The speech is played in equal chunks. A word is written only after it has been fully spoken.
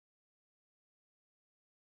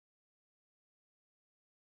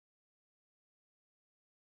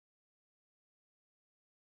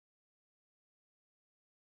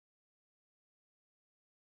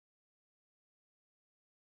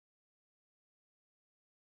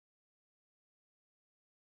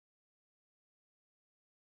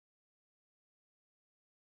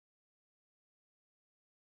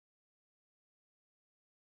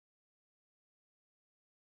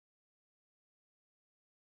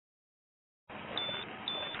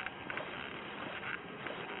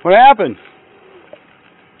What happened?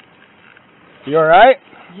 You alright?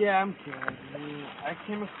 Yeah, I'm good. I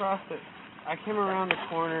came across it. I came around the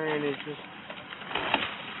corner and it just...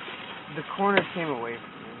 The corner came away from me.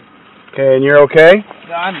 Okay, and you're okay?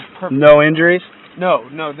 I'm perfect. No injuries? No,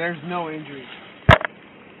 there's no injuries.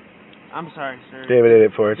 I'm sorry, sir. David ate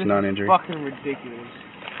it for it's non-injury. This is fucking ridiculous.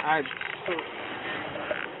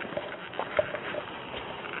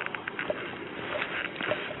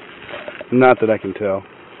 Not that I can tell.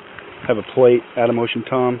 Have a plate, out of motion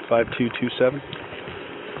Tom, 5227.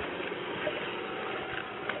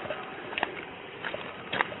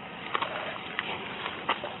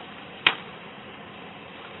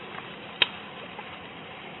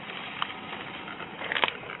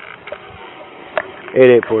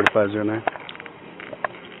 Eight 509.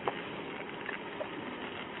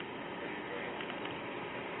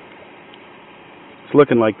 It's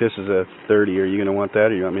looking like this is a 30. Are you going to want that,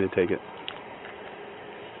 or you want me to take it?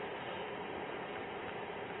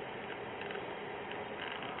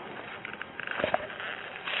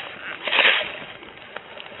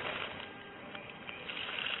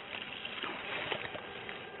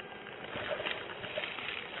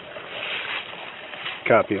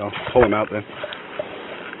 Copy. I'll pull him out then.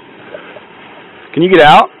 Can you get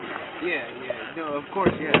out? Yeah. No, of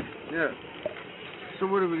course, yeah. So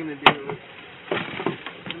what are we gonna do?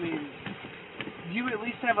 I mean, do you at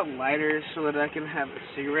least have a lighter so that I can have a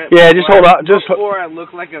cigarette? Yeah, just hold on. Before I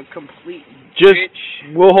look like a complete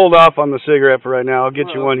bitch. We'll hold off on the cigarette for right now. I'll get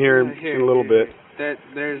you one here in a little bit. That's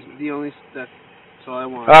all I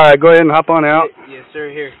want. All right, go ahead and hop on out. Yes, sir.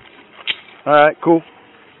 Here. All right, cool.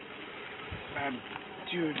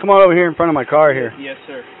 Dude. Come on over here in front of my car here. Yes,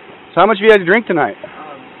 sir. So how much have you had to drink tonight?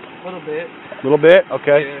 A little bit. A little bit?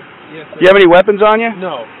 Okay. Yeah. Yes, sir. Do you have any weapons on you?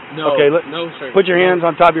 No. Okay, no, sir. Put your hands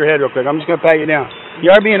on top of your head real quick. I'm just going to pat you down.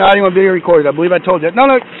 You are being audio and video recorded. I believe I told you that. No,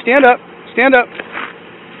 stand up. Stand up.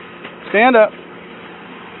 Stand up.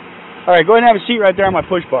 All right, go ahead and have a seat right there on my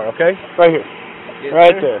push bar, okay? Right here. Yes,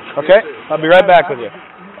 right sir. there, okay? Yes, I'll be right back with you.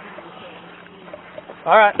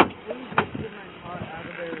 All right.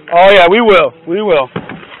 Oh, yeah, we will. We will.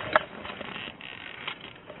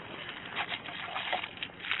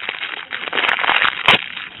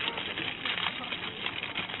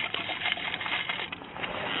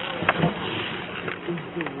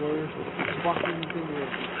 The worst fucking thing.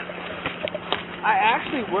 I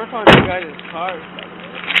actually work on you guys' cars.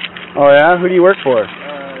 Oh yeah? Who do you work for?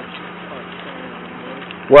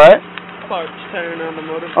 What? Parts turning on the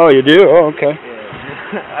motor. Oh, you do? Oh, okay.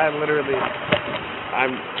 Yeah.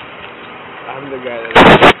 I'm the guy that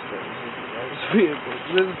fixes vehicles.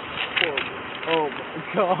 This is horrible. Oh my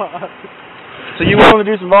god. So you willing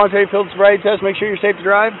to do some voluntary field sobriety tests, make sure you're safe to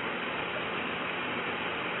drive?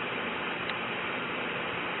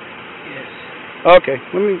 Okay,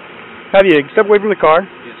 let me have you step away from the car.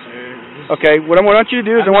 Yes, sir. Okay, what I want you to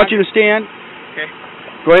do is I want you to stand. Okay.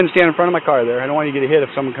 Go ahead and stand in front of my car there. I don't want you to get a hit if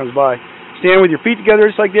someone comes by. Stand with your feet together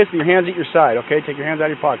just like this and your hands at your side, okay? Take your hands out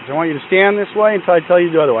of your pockets. I want you to stand this way until I tell you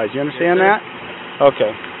to do otherwise. You understand that? Okay.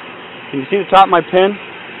 Can you see the top of my pen?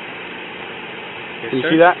 Yes, Can you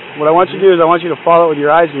sir. see that? What I want you to do is I want you to follow it with your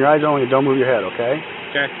eyes and your eyes only, and don't move your head, okay?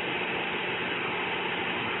 Okay.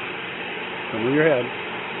 Don't move your head.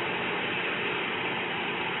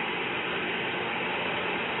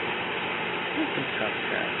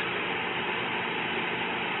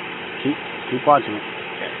 Keep watching it.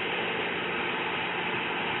 Okay.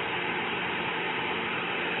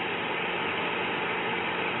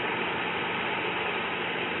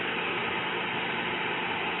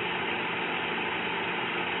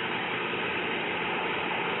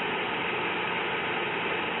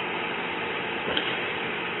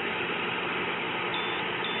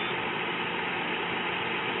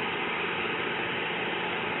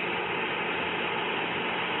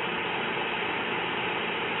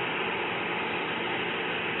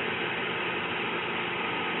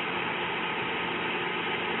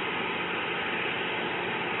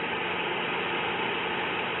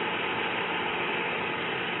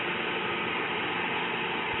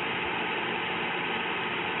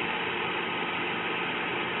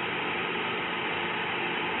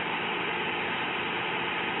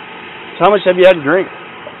 So how much have you had to drink?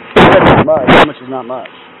 That's not much. How much is not much?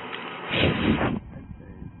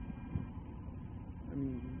 I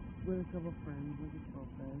mean, with a couple friends,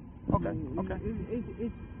 Okay.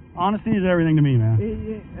 It's honesty is everything to me, man.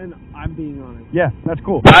 and I'm being honest. Yeah, that's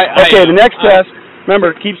cool. Okay, the next test.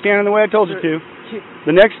 Remember, keep standing the way I told you to.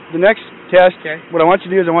 The next test. Okay. What I want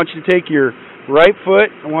you to do is I want you to take your right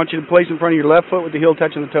foot. I want you to place in front of your left foot with the heel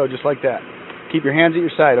touching the toe, just like that. Keep your hands at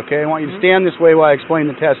your side, okay? I want you to stand this way while I explain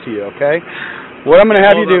the test to you, okay? What I'm going to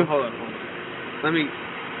have you do... Hold on. Let me...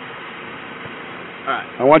 Alright.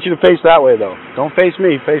 I want you to face that way, though. Don't face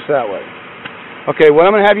me. Face that way. Okay, what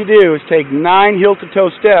I'm going to have you do is take 9 heel-to-toe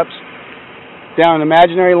steps down an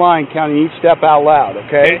imaginary line, counting each step out loud,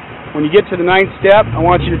 okay? When you get to the 9th step, I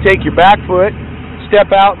want you to take your back foot, step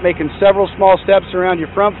out, making several small steps around your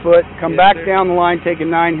front foot, come back down the line, taking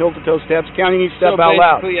 9 heel-to-toe steps, counting each step out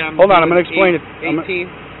loud. Hold on, I'm going to explain it.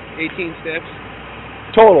 18 steps?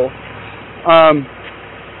 Total.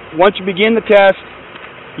 Once you begin the test,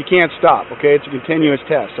 you can't stop, okay? It's a continuous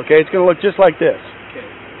test, okay? It's going to look just like this. Okay.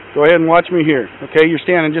 Go ahead and watch me here, okay? You're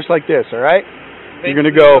standing just like this, all right? You're going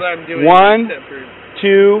to go 1,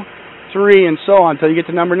 2, 3, and so on until you get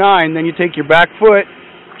to number 9. Then you take your back foot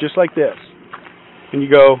just like this. And you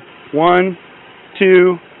go 1,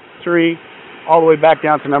 2, 3, all the way back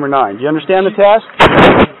down to number 9. Do you understand the test?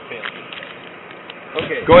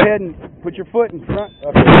 Okay. Go ahead and put your foot in front.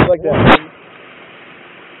 Okay, just like that. 1,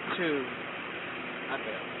 2. I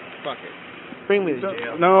failed. Fuck it. Bring me to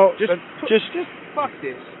jail. No, just fuck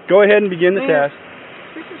this. Go ahead and begin the test.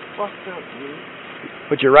 This is fucked up, dude.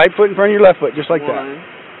 Put your right foot in front of your left foot, just like that. 1,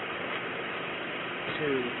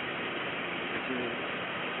 2, 3,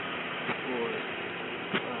 4,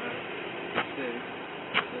 5, 6,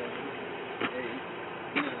 7, 8,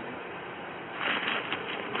 9.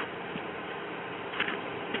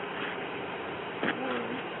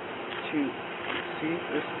 See,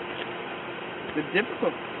 this the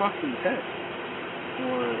difficult fucking test. 1,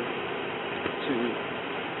 2,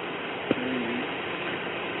 3,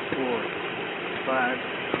 4, 5,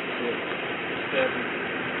 6, 7.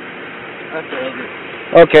 I failed it.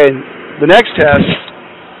 Okay, the next test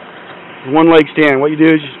is one leg stand. What you do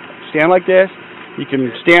is you stand like this. You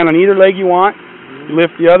can stand on either leg you want. You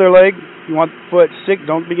lift the other leg. You want the foot 6.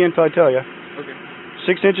 Don't begin until I tell you. Okay.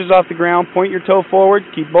 6 inches off the ground. Point your toe forward.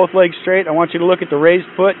 Keep both legs straight. I want you to look at the raised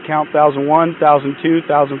foot. Count 1001, 1002,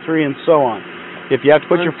 1003, and so on. If you have to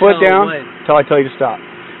put your foot down, until I tell you to stop.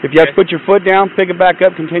 If you have to put your foot down, pick it back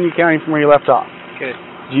up. Continue counting from where you left off. Okay.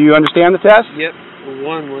 Do you understand the test? Yep. 1,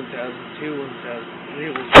 1002, 1003,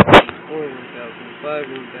 1004, 1005,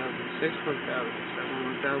 1006,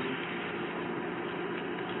 1007, 1000.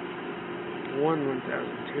 1, 1002,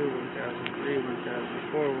 1003,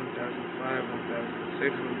 1004, 1005,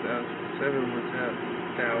 1006, 1007, 1008,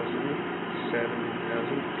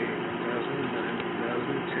 1009,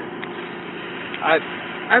 1010.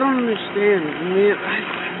 I don't understand, man.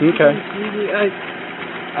 Okay.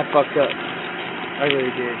 I fucked up. I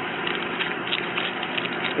really did.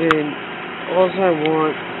 And all I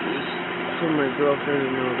want is for my girlfriend to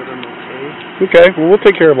know that I'm okay. Okay, well, we'll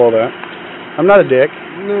take care of all that. I'm not a dick.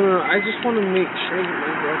 No, I just want to make sure that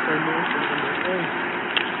my girlfriend knows that I'm okay.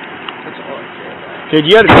 That's all I care about. Did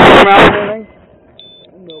you have to clean your mouth or anything?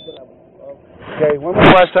 No, but I was... Okay, when was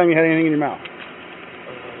the last time you had anything in your mouth?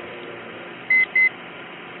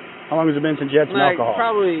 How long has it been since you had some alcohol?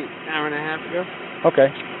 Probably an hour and a half ago. Okay.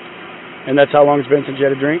 And that's how long it's been since you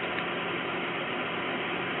had a drink?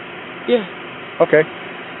 Yeah. Okay.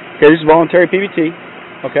 Okay, this is voluntary PBT.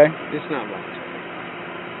 Okay. It's not voluntary.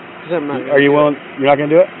 Because I'm not. Are you willing? You're not gonna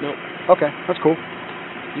do it? Nope. Okay, that's cool.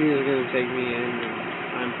 You're gonna take me in, and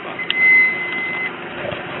I'm fucked.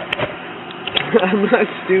 I'm not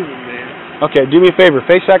stupid, man. Okay, do me a favor.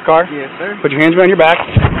 Face that car. Yes, sir. Put your hands behind your back.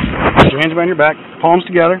 Put your hands behind your back. Palms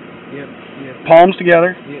together. Yep. Palms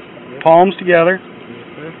together. Yep. Palms together. Yes,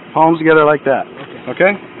 sir. Palms together like that. Okay.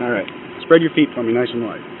 Okay? All right. Spread your feet for me, nice and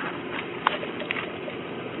wide.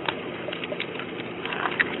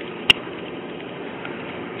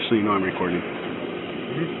 So you know I'm recording.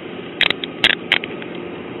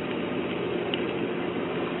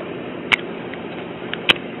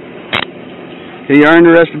 Okay, you are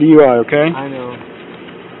under arrest for DUI, okay? I know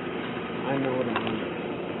what I'm doing.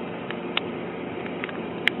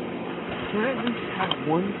 Can I at least have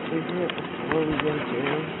one cigarette before we go to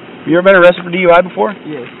jail? You ever been arrested for DUI before?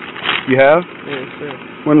 Yes. You have? Yes, sir.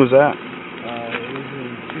 When was that? It was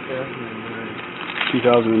in 2009.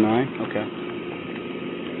 2009? Okay.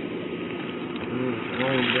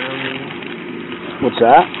 Ryan Brownlee. What's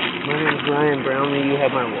that? My name is Ryan Brownlee. You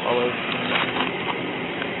have my wallet.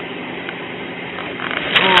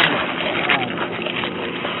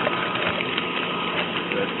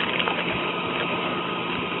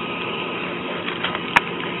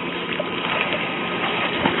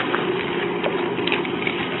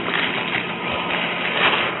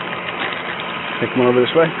 Hey, come on over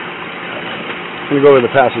this way. I'm going to go over to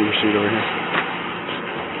the passenger seat over here.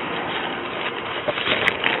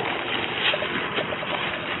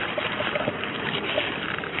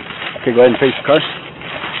 Okay, go ahead and face the car.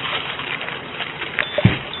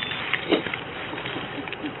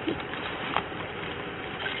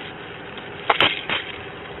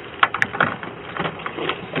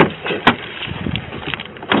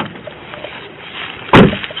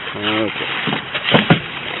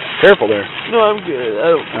 Careful there. No, I'm good. I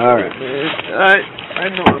don't All right. man. I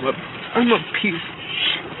know I'm a piece.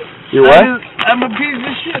 You what? I'm a piece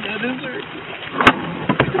of shit. I deserve it.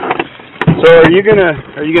 So are you gonna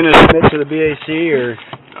submit to the BAC, or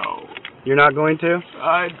No. you're not going to?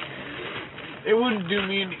 It wouldn't do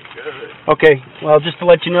me any good. Okay. Well, just to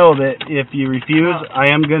let you know that if you refuse, I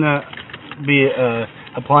am gonna be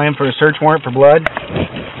applying for a search warrant for blood.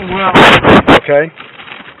 Well. Okay.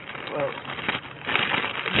 Well.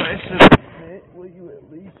 I submit. Will you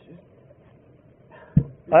at least?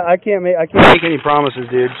 I can't make any promises,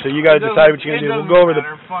 dude. So you got to decide what you're gonna do.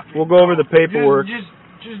 We'll go over the paperwork.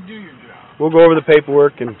 Just do your job. We'll go over the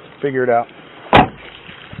paperwork and figure it out.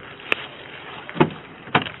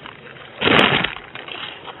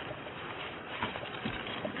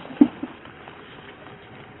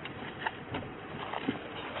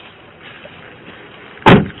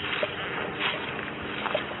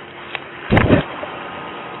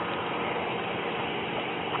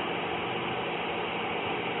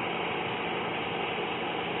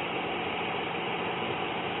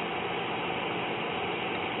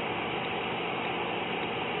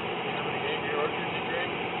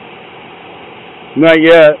 Not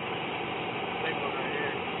yet.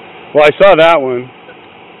 Well, I saw that one.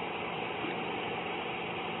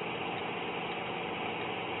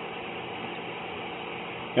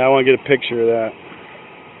 Yeah, I want to get a picture of that.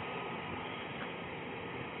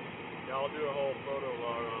 Yeah, I'll do a whole photo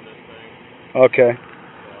log on this thing. Okay.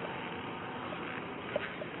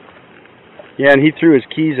 Yeah, and he threw his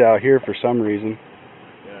keys out here for some reason.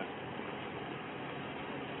 Yeah.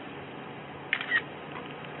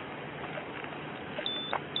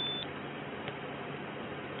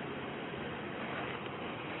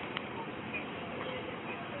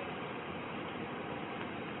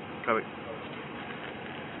 Copy.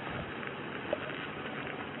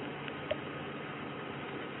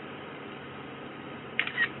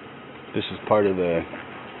 This is part of the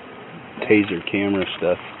taser camera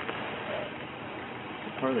stuff.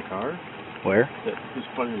 Part of the car? Where? This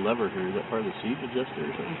funny lever here, is that part of the seat adjuster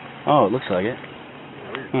or something? Oh, it looks like it.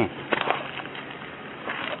 Weird. Huh.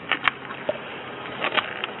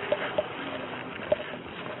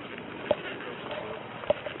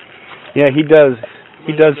 Yeah, he does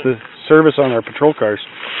the service on our patrol cars.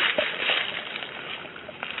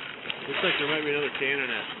 Looks like there might be another can in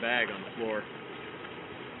that bag on the floor.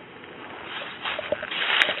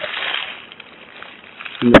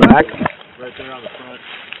 In the back? Right there on the front.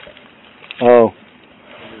 Oh.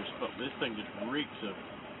 This thing just reeks of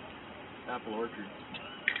apple orchard.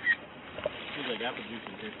 Smells like apple juice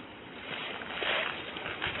in here.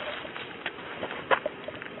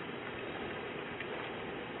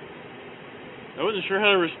 I wasn't sure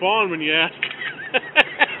how to respond when you asked.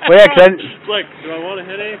 Well, yeah, 'cause it's like, do I want a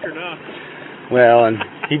headache or not? well, and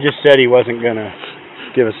he just said he wasn't going to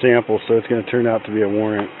give a sample, so it's going to turn out to be a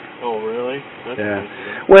warrant. Oh, really? That's Yeah. nice.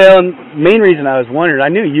 Well, and main reason I was wondering, I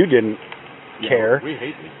knew you didn't care, We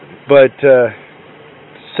hate these things. but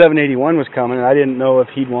 781 was coming, and I didn't know if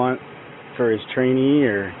he'd want for his trainee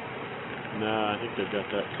or... No, I think they've got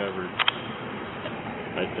that covered.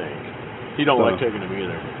 I think. He don't like taking them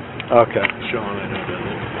either. Okay. Sean, I know, doesn't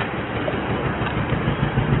he?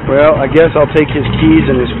 Well, I guess I'll take his keys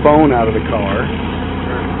and his phone out of the car.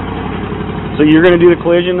 So you're going to do the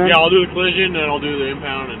collision then? Yeah, I'll do the collision, and I'll do the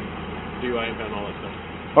impound and DUI impound, all that stuff.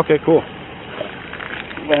 Okay, cool.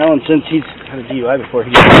 Well, and since he's had a DUI before,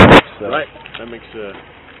 he gets so. Right. That makes,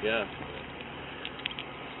 yeah.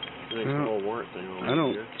 That makes the whole warrant thing a little I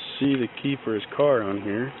don't easier. see the key for his car on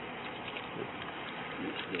here.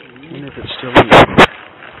 I wonder if it's still in there.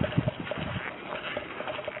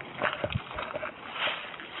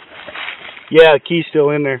 Yeah, the key's still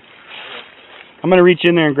in there. I'm going to reach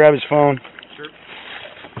in there and grab his phone. Sure.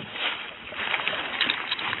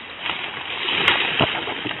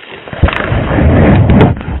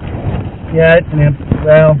 Yeah, it's an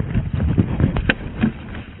well.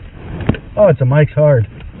 Oh, it's a Mike's Hard.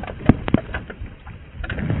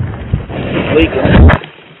 It's leaking.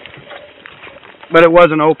 But it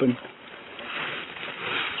wasn't open.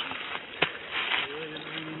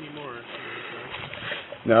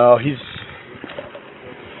 No,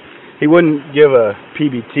 he wouldn't give a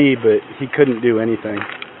PBT, but he couldn't do anything.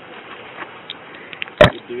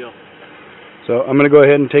 Good deal. So I'm going to go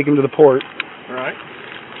ahead and take him to the port. All right.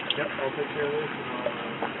 Yep, I'll take care of this.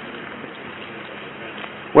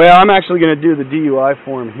 Well, I'm actually going to do the DUI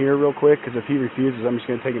form here real quick, because if he refuses, I'm just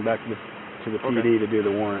going to take him back to the PD to do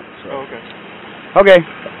the warrant. So. Oh, okay. Okay.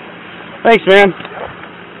 Thanks, man.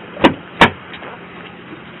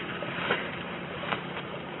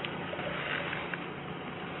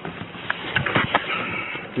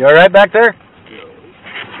 You alright back there?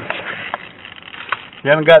 You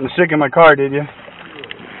haven't gotten sick in my car, did you?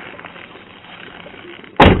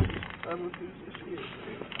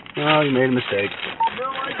 Oh, you made a mistake. No,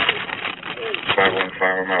 I didn't. 515,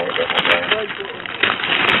 I'm out with that.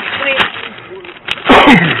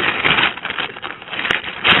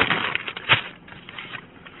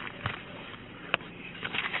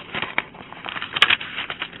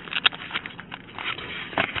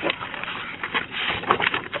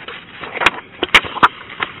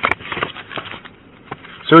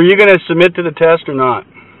 So are you going to submit to the test or not?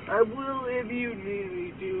 I will if you need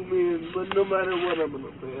me to, man, but no matter what, I'm going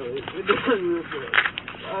to fail it. It doesn't matter.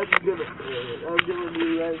 I'm going to fail it. I'm telling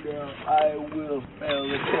you right now, I will fail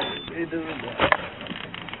the test. It doesn't matter.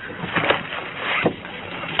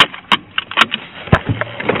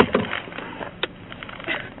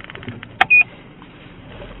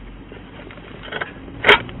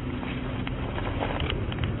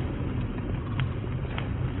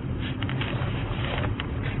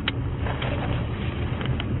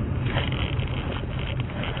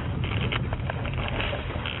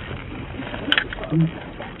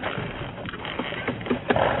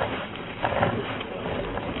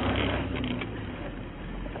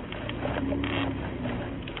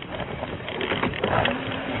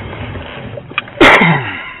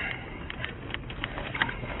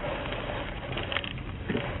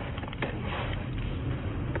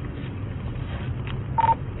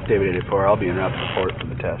 David 84, I'll be in route to report for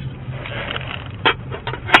the test.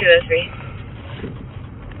 203.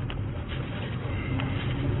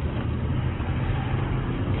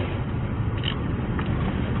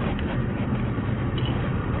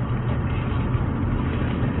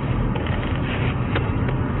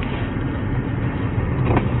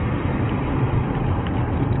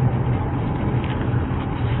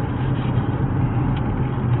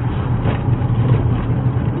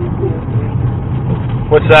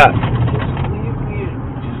 What's that?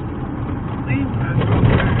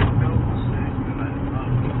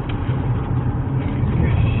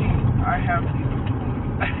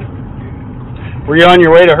 Were you on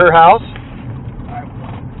your way to her house?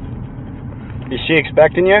 Is she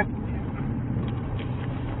expecting you?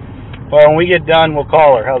 Well, when we get done, we'll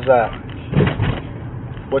call her. How's that?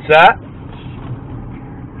 What's that?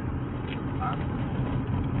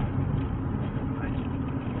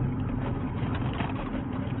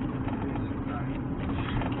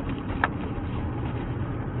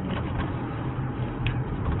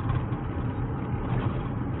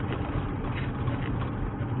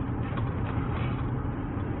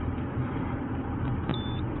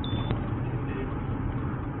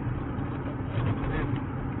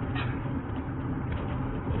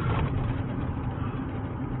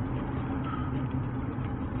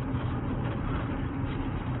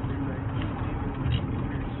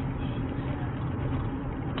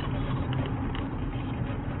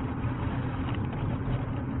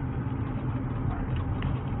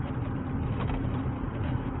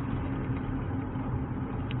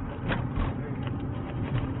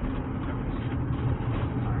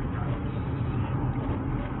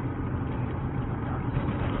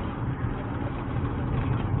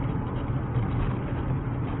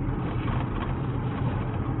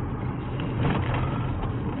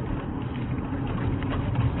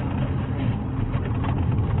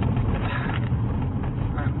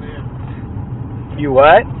 You what?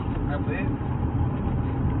 I live.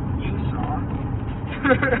 You saw.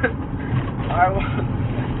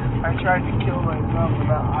 I tried to kill myself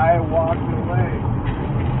and I walked away.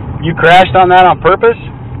 You crashed on that on purpose?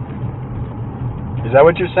 Is that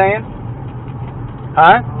what you're saying?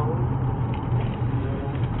 Huh?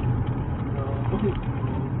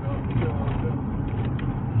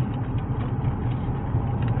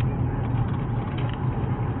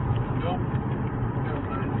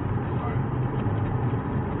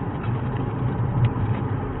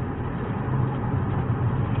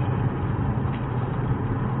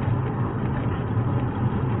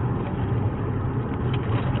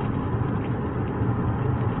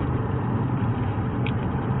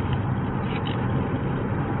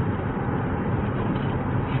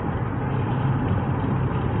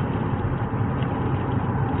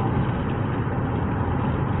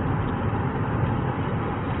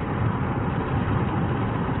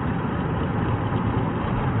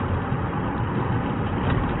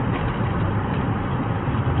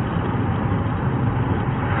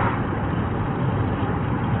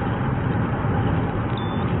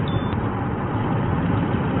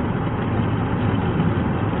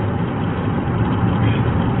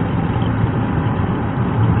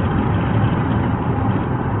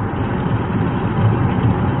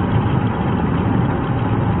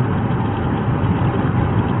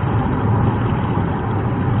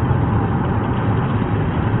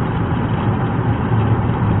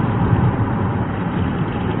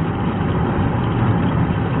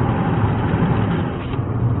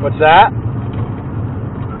 What's that?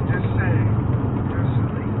 I'm just saying, just so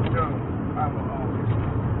that you know, I will always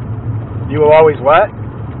love her. You will always what?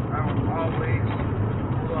 I will always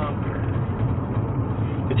love her.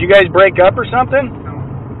 Did you guys break up or something? No,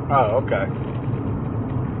 Oh, okay.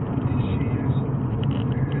 she is.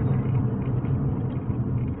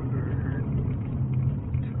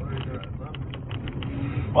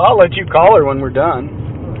 Well, I'll let you call her when we're done.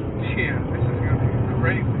 Yeah, this is gonna be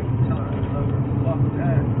great. Tell her I love her. Fuck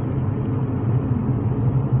that.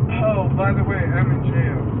 Oh, by the way, I'm in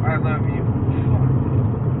jail. I love you. Fuck.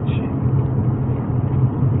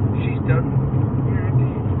 She's done.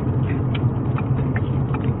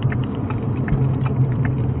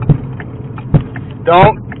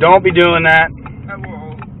 Don't be doing that. I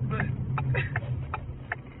won't, but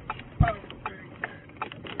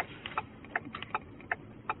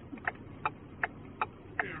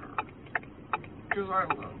because I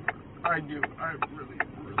love her. I do. I really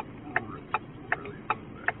love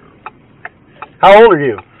that girl. How old are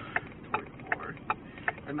you? 24.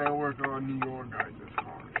 And I work on New York guys'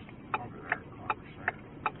 cars over there at Congress.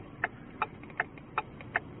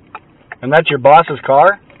 And that's your boss's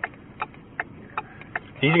car?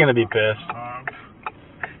 He's gonna be pissed. I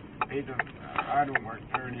don't work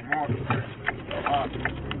there anymore.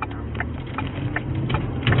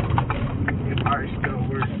 If I still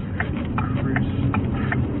work there, Chris.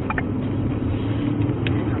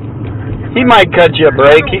 He might cut you a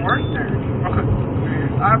break. I don't work there.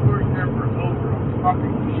 I've worked there for over a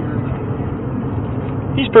fucking year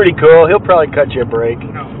now. He's pretty cool. He'll probably cut you a break.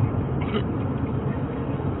 No.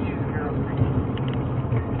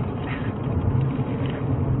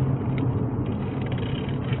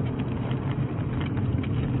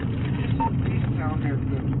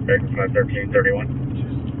 Back to my 1331.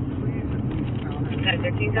 Is that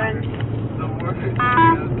 13 gun?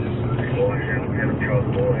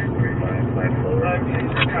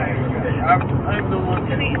 I'm the one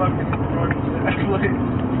that fucking runs that place.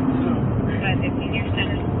 Is that 15 year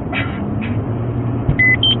sentence?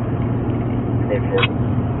 Code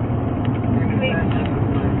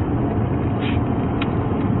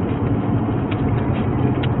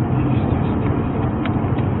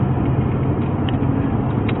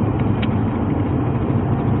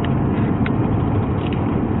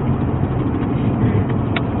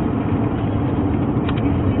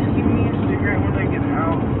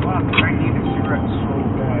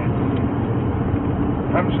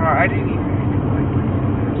I'm sorry, I didn't even like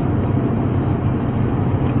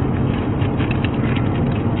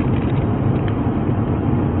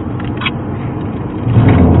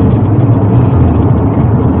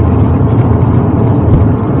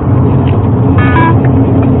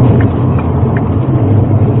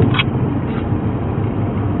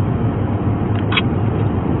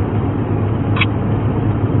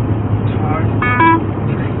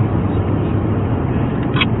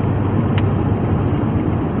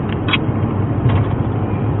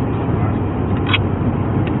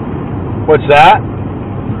What's that?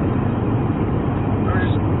 We're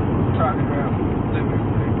just talking about living.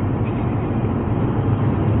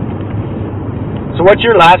 So what's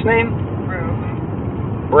your last name?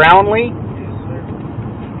 Brownlee? Yes, sir.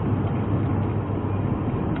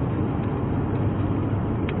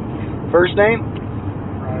 First name?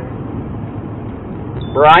 Ryan.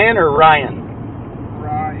 Brian or Ryan?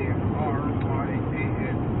 Ryan.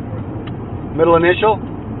 R-Y-A-N. Middle initial?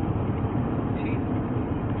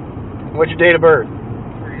 What's your date of birth?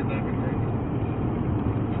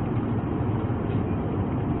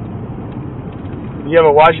 3/11/90. You have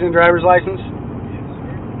a Washington driver's license?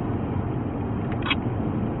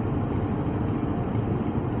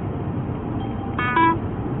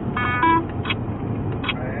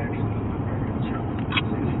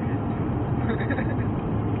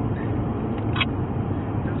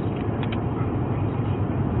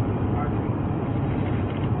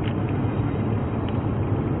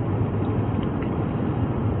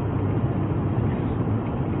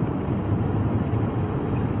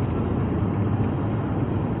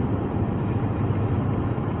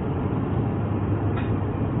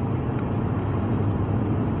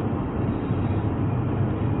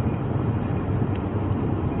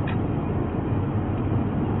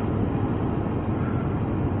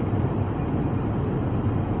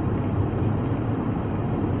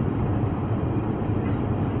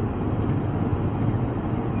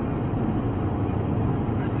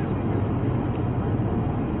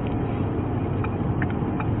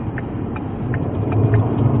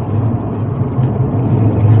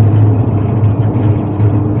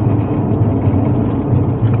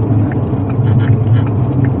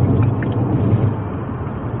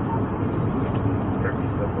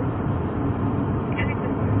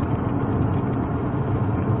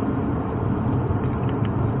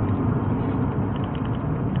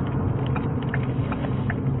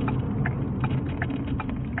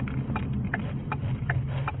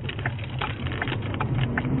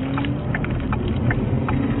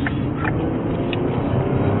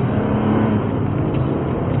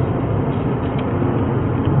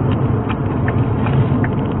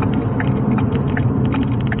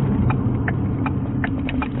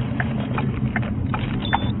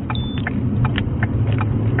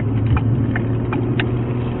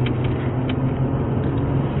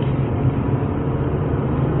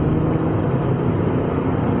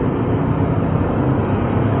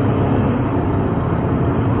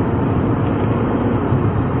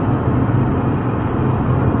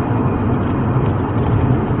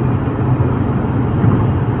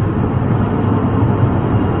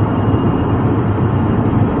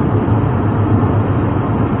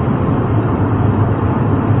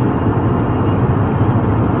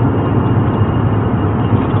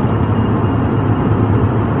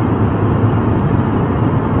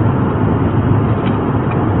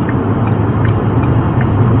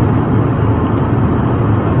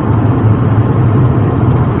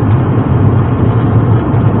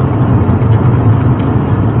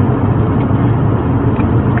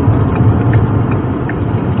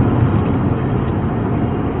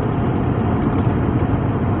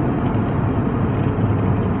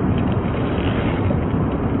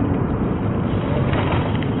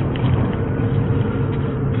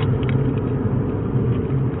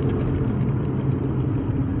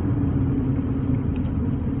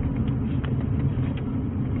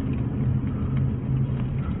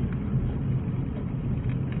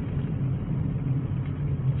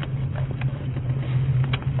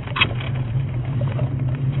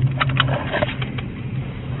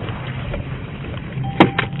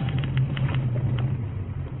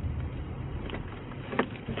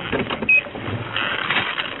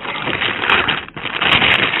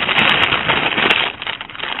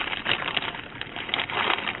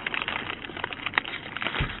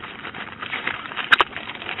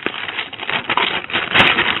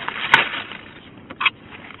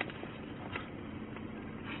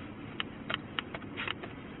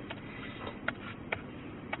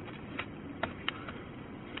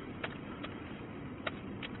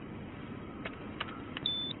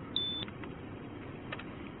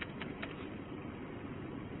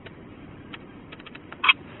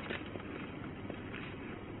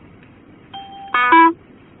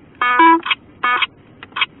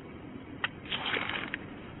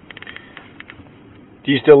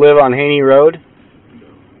 Do you still live on Haney Road? No.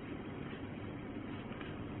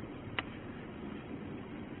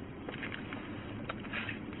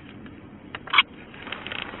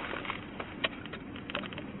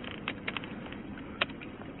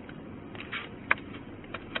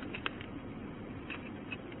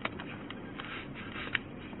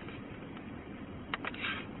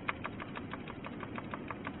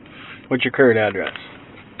 What's your current address?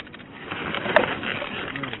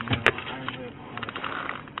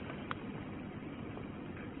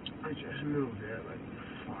 I just moved there like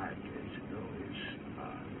 5 days ago. It's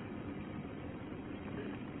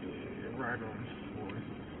right on 4th.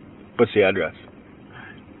 What's the address?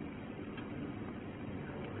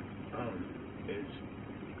 It's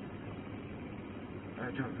I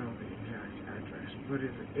don't know the exact address, but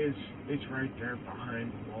it's right there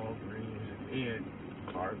behind Walgreens and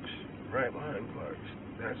Clark's. Right behind Clark's.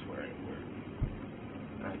 That's where I work.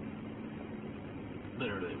 I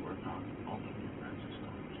literally work on all the new brands and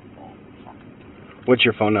stuff. All fucking. What's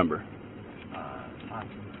your phone number?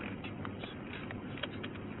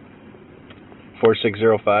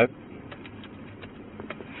 4605.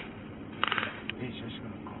 He's just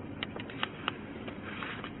gonna call me.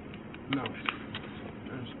 No.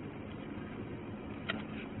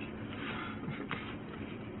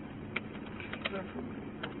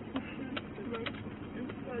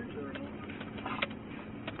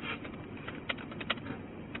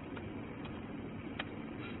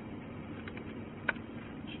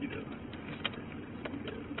 She doesn't.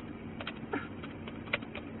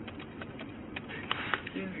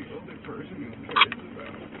 He's the only person who cares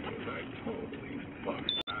about me, and I totally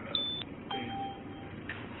fucked that up.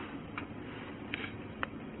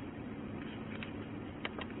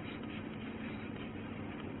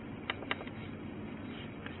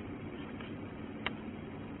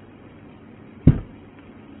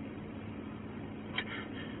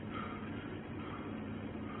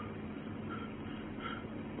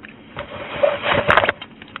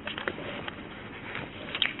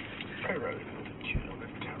 I'd rather go to jail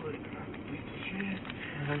than tell it and not beat the shit.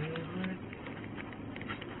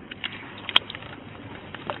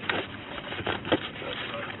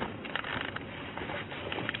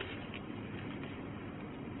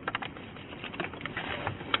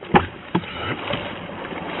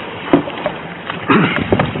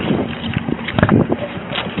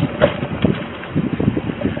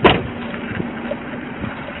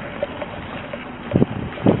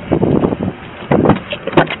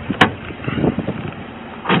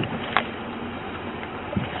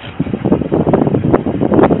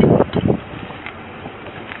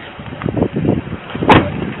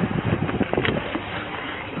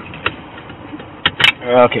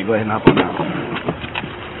 Okay, go ahead and hop on now.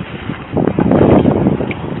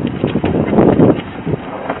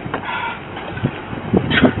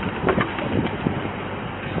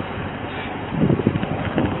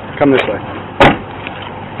 Come this way.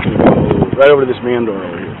 Go right over to this man door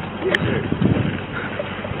over here. Yes, sir.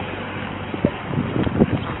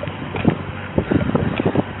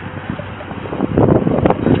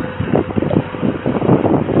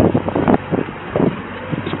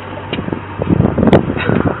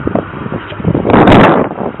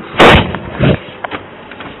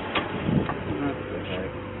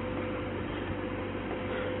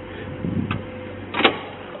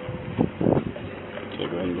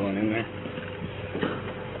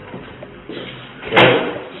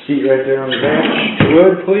 Seat right there on the bench.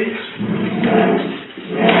 Wood, please.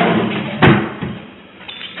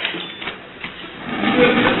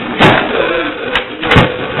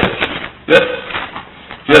 Good.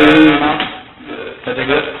 Do you have anything in your mouth? Is it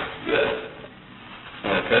good? Good.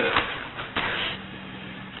 Okay.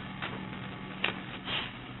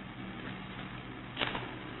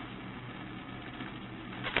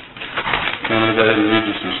 I'm going to go ahead and read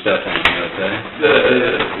you some stuff on here, okay?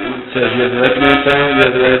 It says you have the right to remain silent, you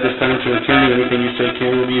have the right at this time to an attorney, anything you say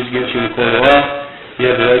can be used against you in the court of law. You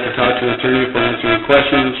have the right to talk to an attorney for answering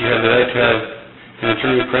questions. You have the right to have an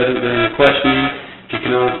attorney present during the questioning. If you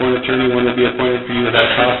cannot appoint an attorney, one will be appointed for you without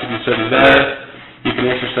cost if you so desire. You can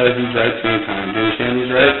exercise these rights anytime. Do you understand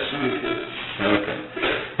these rights? Okay.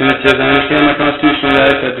 And it says, I understand my constitutional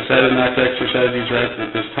rights. I've decided not to exercise these rights at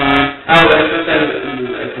this time. I'll exercise it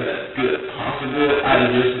as good as possible. I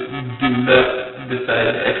just do not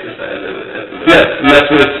decide to exercise it at the Yes, and that's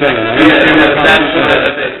what it's saying. I understand my constitutional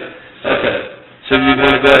rights. Okay. So you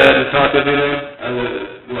want to go ahead and talk with me then? I will.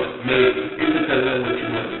 Well, maybe. It depends on what you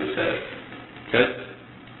want me to say. Okay?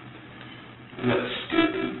 I'm not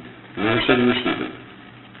stupid. I never said you were stupid.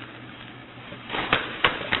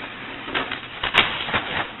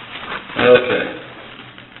 Okay.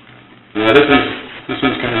 Now this This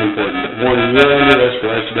one's kind of important. Warning, you are under arrest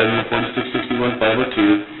for ICW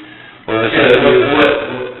 4661-502, or ICW...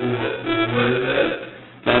 What is that?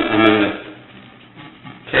 I'm gonna...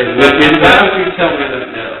 Okay, why don't you tell me that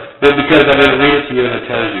now? Well, because I'm gonna read it to you and it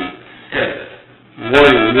tells you. Okay.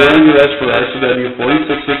 Warning, you are under arrest for ICW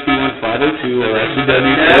 4661-502, or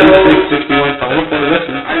ICW 4661-504,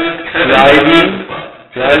 listen,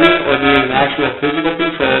 driving or being in actual physical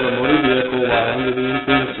control of a motor vehicle while under the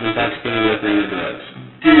influence of intoxicating liquor or drugs.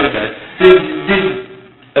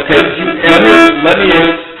 Okay, let me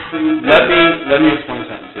explain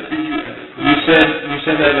something to you. You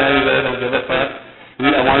said that now you really don't give a fuck.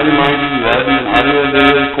 I want to remind you, you are being audio and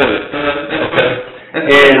video recorded. Okay?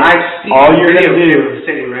 And all you're going to do,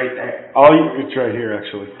 sitting right there. it's right here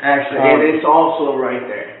actually. Actually, and it's also right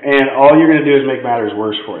there. And all you're going to do is make matters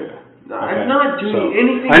worse for you. No, I'm not doing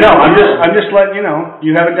anything. I know, I'm just letting you know.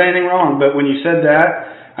 You haven't done anything wrong, but when you said that,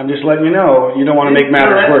 I'm just letting you know you don't want to make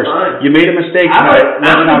matters worse. Fine. You made a mistake tonight.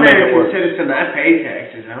 Let's not make it worse. Citizen, I pay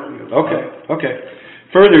taxes. I don't give a fuck. Okay.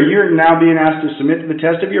 Further, you're now being asked to submit to the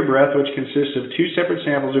test of your breath, which consists of 2 separate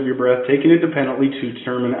samples of your breath taken independently to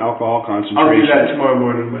determine alcohol concentration. I'll do that tomorrow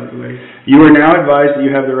morning, by the way. You are now advised that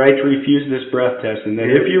you have the right to refuse this breath test, and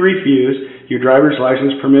that if you refuse, your driver's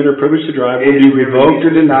license, permit, or privilege to drive will be revoked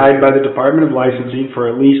or denied by the Department of Licensing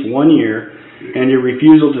for at least 1 year, and your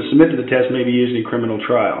refusal to submit to the test may be used in criminal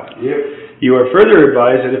trial. Yep. You are further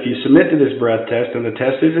advised that if you submit to this breath test and the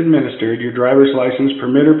test is administered, your driver's license,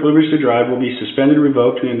 permit, or privilege to drive will be suspended,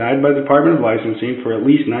 revoked, and denied by the Department of Licensing for at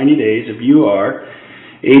least 90 days if you are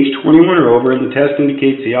age 21 or over and the test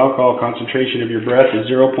indicates the alcohol concentration of your breath is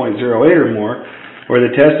 0.08 or more, or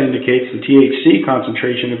the test indicates the THC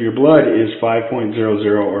concentration of your blood is 5.00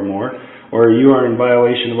 or more, or you are in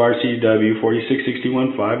violation of RCW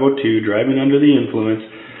 4661-502, driving under the influence,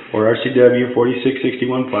 or RCW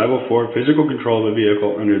 4661-504, physical control of a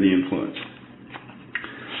vehicle under the influence.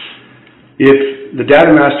 If the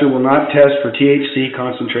data master will not test for THC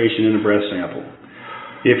concentration in a breath sample.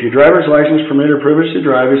 If your driver's license, permit, or privilege to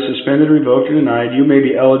drive is suspended, revoked, or denied, you may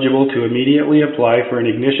be eligible to immediately apply for an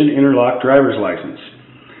ignition interlock driver's license.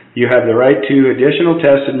 You have the right to additional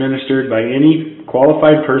tests administered by any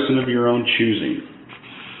qualified person of your own choosing.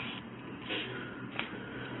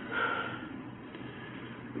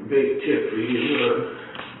 Big tip for you.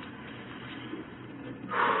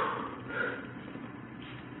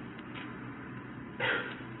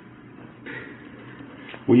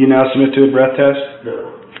 Will you now submit to a breath test?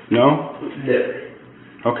 No. No? Never.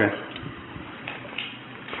 Okay.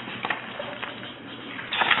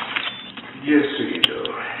 Just so you know.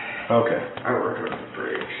 Okay. I work on the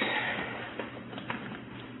brakes.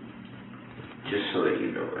 Just so that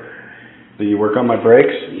you know that. Do you work on my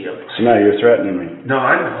brakes? Yep. So now you're threatening me. No,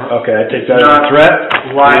 I know. Okay, I take that as a threat.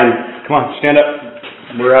 And come on, stand up.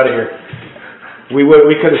 We're out of here. We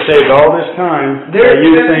could have saved all this time. You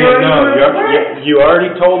saying no. You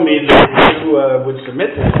already told me that you would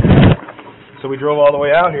submit this. So we drove all the way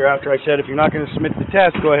out here after I said, if you're not going to submit the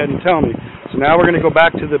test, go ahead and tell me. So now we're going to go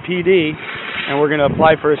back to the PD and we're going to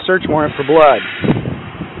apply for a search warrant for blood.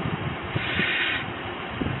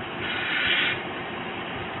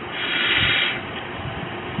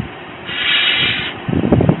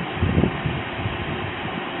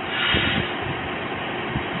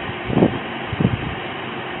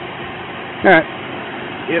 All right.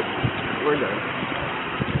 Yep. We're done.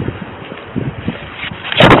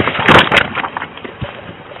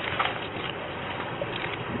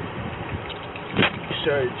 You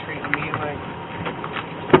started treating me like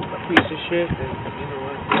a piece of shit, and you know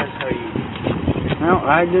what? That's how you do. Well,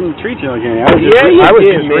 I didn't treat you like anything. I was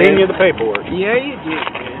just reading you the paperwork. Yeah, you did,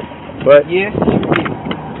 man. But yes, you did.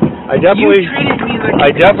 I definitely, You treated me like I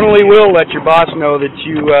definitely will let your boss know that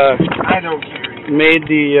you I don't care. made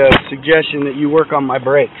the suggestion that you work on my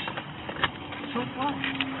brakes. So what?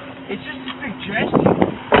 It's just a suggestion.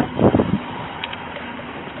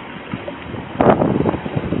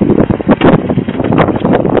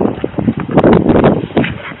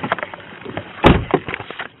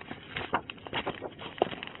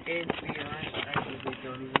 And to be honest, I usually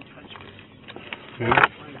don't even touch me. Yeah.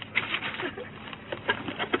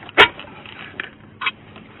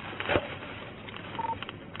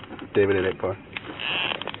 David at 8 bar.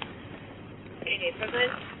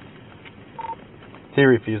 He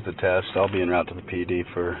refused the test. I'll be en route to the PD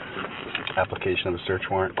for application of a search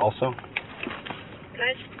warrant also.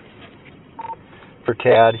 For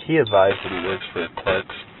Tad, he advised that he works for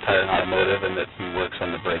Clark's Tire and Automotive and that he works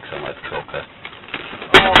on the brakes on my Troca.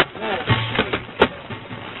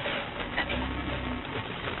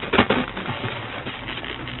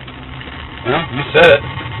 Well, you said it.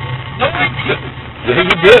 No, I didn't. Yeah,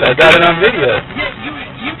 you did. I got it on video. Yeah,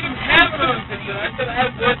 you can have it on video. I said I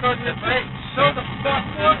have work on your brakes. Show the fuck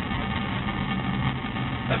what?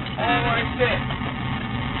 That's all I said.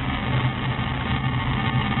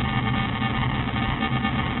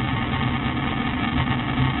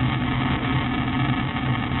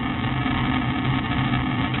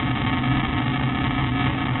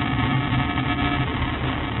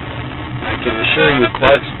 I can assure you,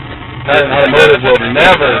 Clark's Automotive will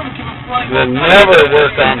never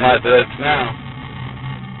work on my brakes now.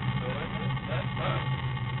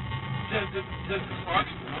 Does the box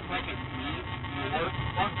look like it needs more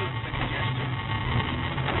fuck with suggestion?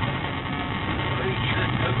 Are you sure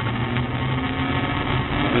it doesn't?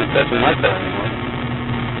 I'm not touching my car anymore.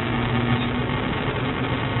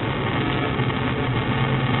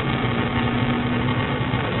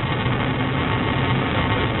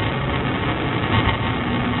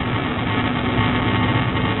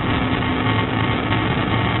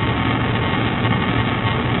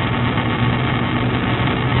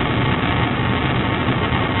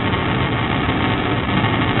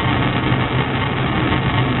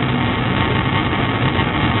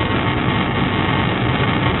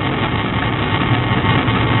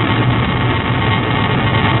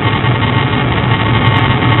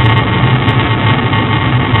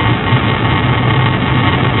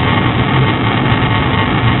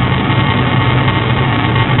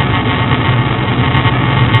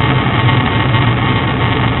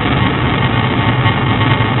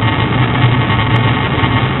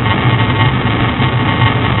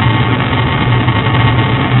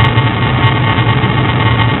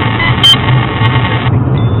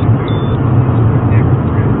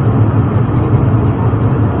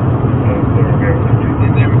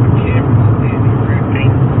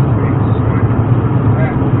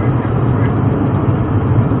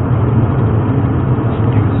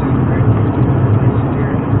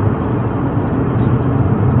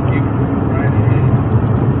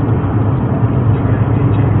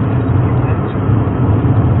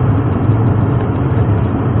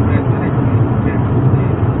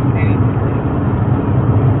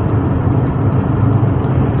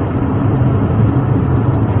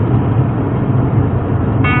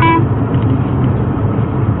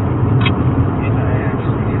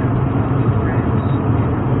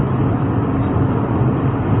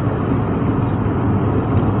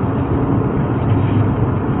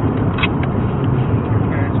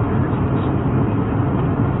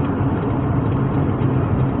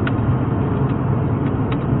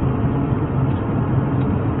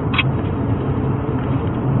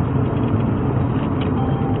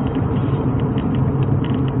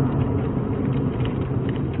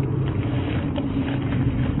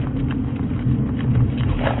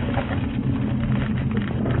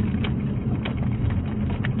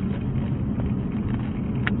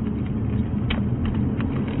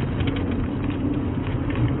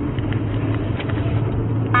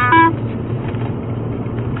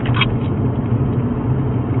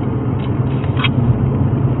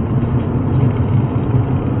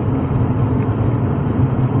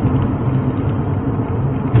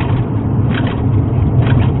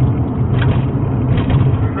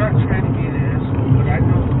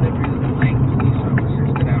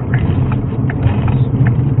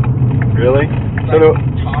 Really? Like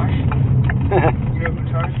Tosh? You know who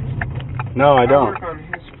Tosh is? No, I don't. I work on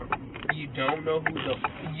his phone. You don't know who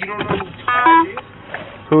Tosh is?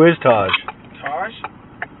 Who is Taj? Tosh?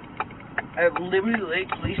 At Liberty Lake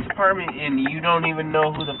Police Department, and you don't even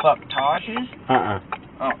know who the fuck Tosh is? Oh.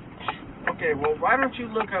 Okay, well, why don't you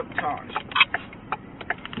look up Tosh?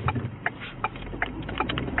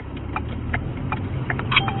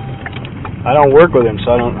 I don't work with him,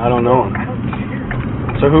 so I don't know him. I don't care.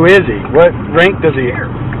 So who is he? What rank does he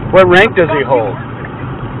hold? I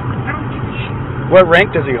don't give a shit. What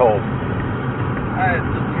rank does he hold?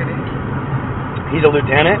 Lieutenant. He's a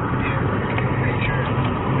lieutenant?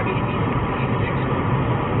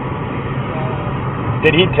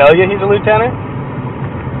 Did he tell you he's a lieutenant?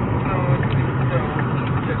 No,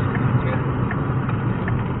 he's just a lieutenant.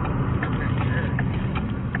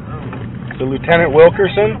 So Lieutenant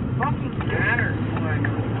Wilkerson? It doesn't fucking matter who I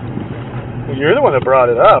know. Well, you're the one that brought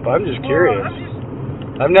it up. I'm just curious.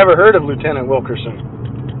 I've never heard of Lieutenant Wilkerson.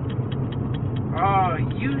 Oh,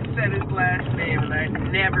 you said his last name and I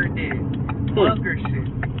never did.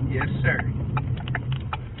 Wilkerson. Yes, sir.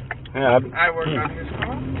 Yeah, I work on his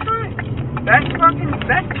call. Fine. That's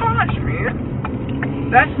Tosh,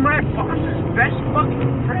 man. That's my boss's best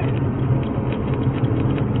fucking friend.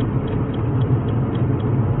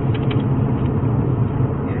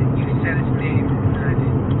 Yeah, you said his name and I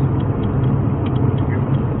didn't.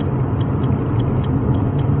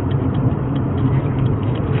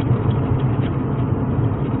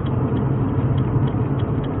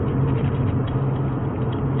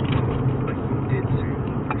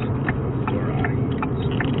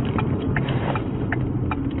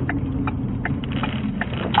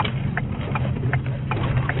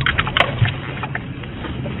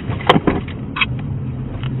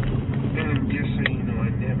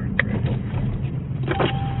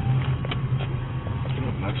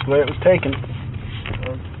 That's the way it was taken.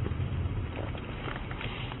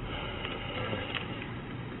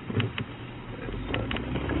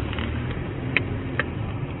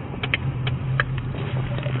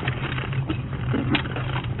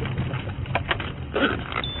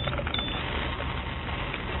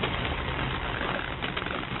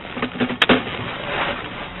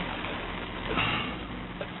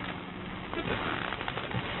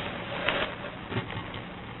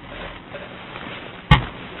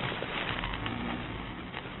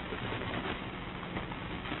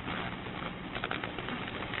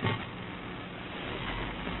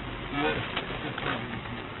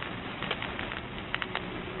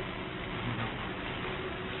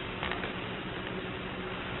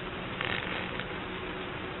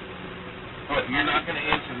 What, you're not going to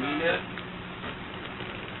answer me yet?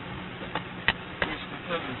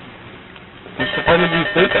 Which department do you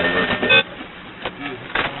think I work for?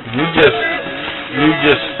 You just...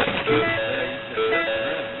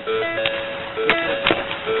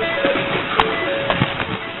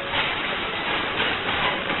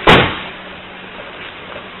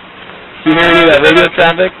 You hear any of that radio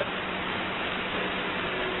traffic?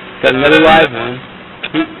 Got another live one.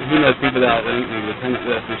 He knows people out there, Lieutenant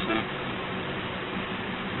Jefferson.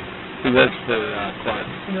 He works for Clark.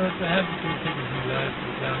 You know, it's a habit to take a few guys to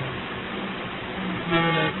town.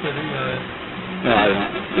 No, I don't.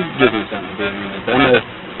 It gives me something to do anyway. But I'm going to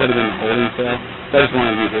put it in the holding cell. So I just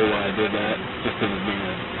wanted you to hear why I did that, just because it's being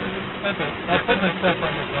necessary. Okay, I'll put my stuff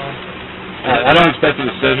on the phone. I don't expect you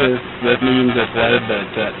to sit here with me and just let it, but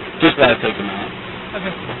just let it take them out. Okay.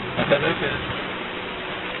 Okay.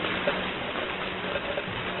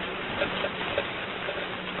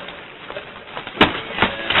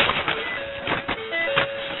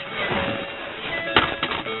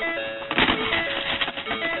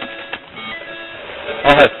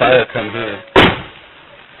 I'll have fire come here.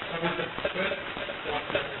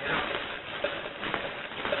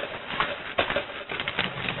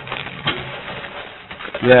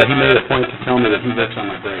 Yeah, he made a point to tell me that he bets on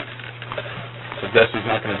my brakes. So I guess he's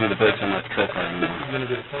not going to do the brakes on my patrol car anymore. He's going to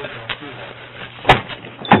do the phone call, too.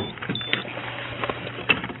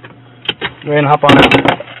 Go ahead and hop on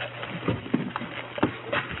out.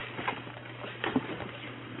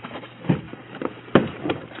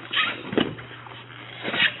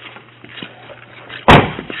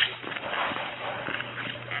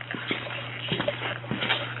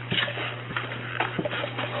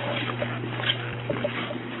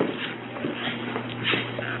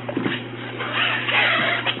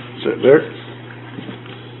 Sit there.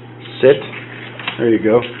 Sit. There you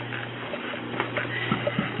go.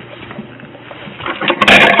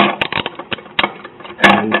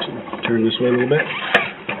 And turn this way a little bit.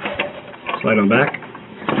 Slide on back.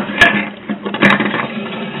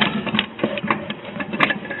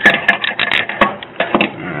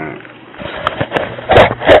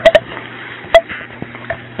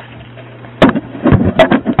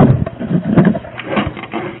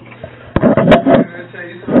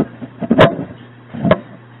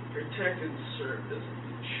 Protected service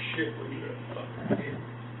shit when you're a fucking kid.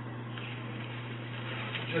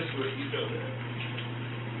 Just what you know that.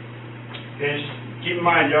 Okay, just keep in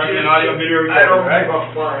mind, you're an audio video I don't right? give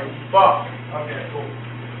a flying fuck. Okay, cool.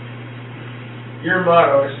 Your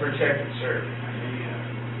motto is protected service.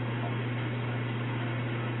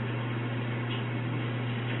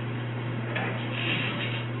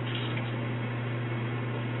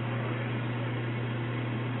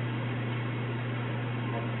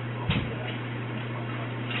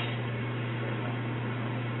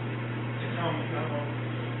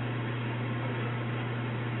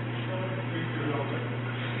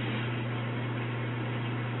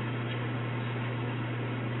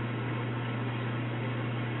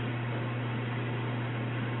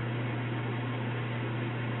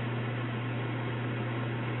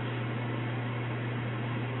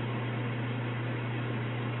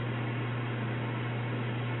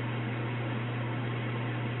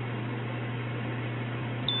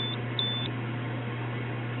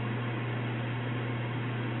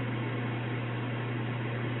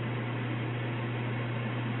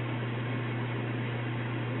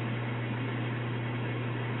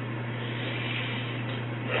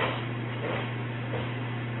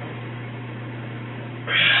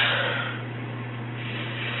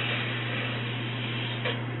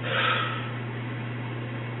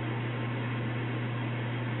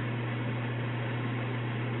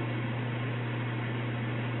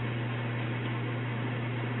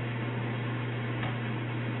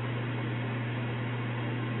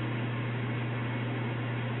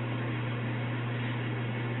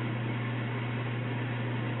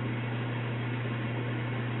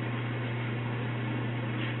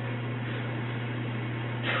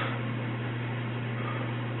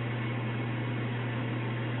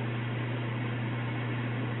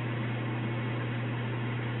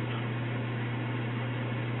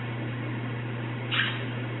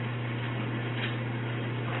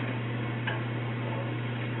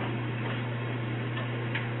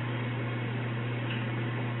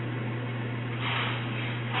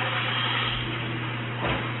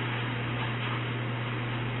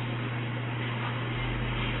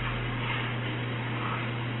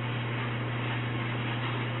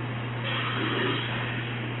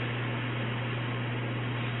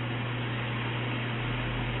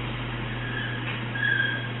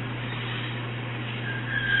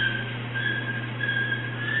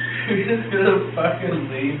 You're just gonna fucking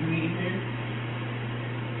leave me here?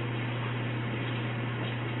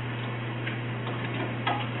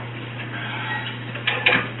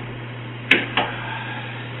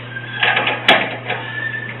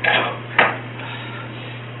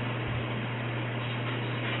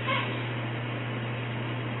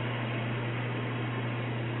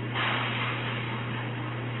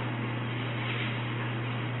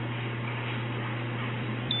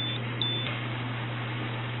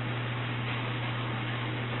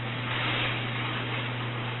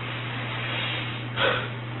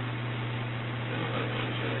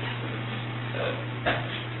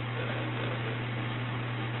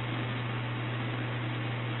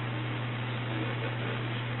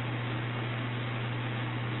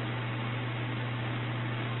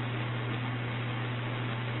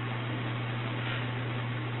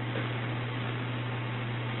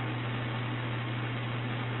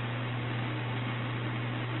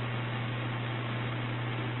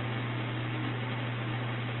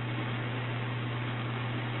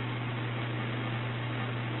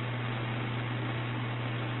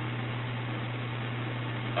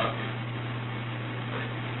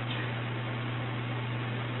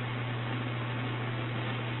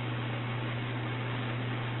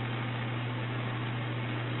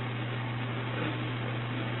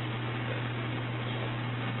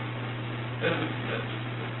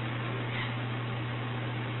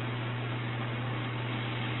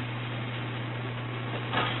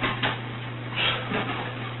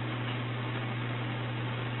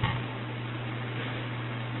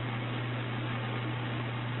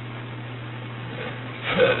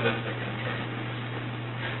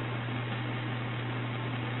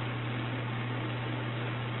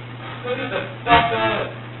 Stop that!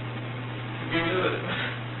 You do it.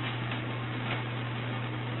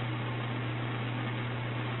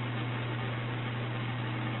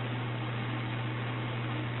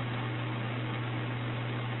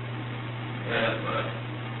 Yeah, but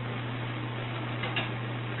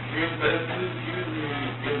here's the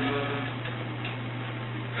good love.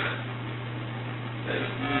 That's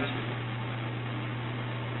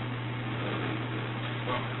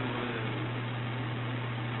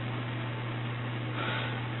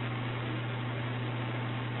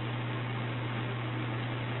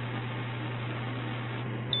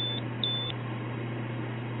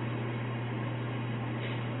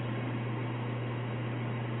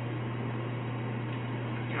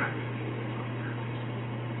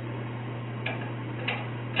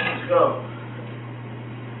Let's go.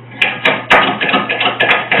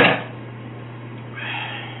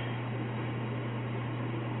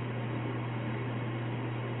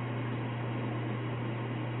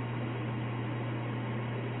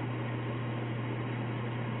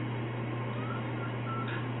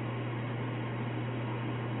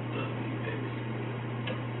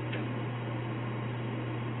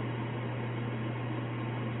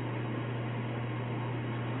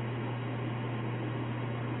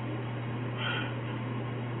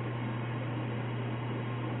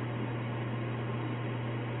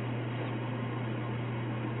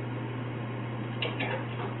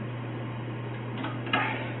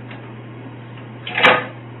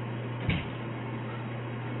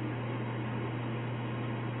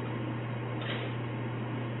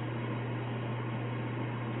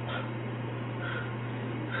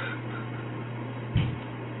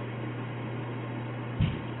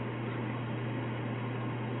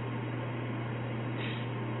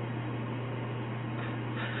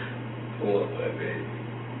 Pull up my baby.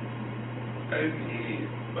 I need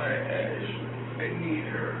my Ashley. I need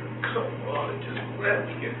her. Come on, just let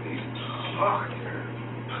me at least talk to her.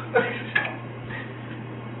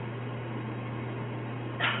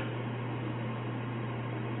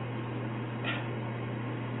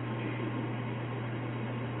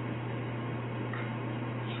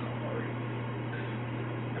 Sorry.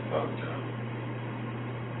 I fucked up.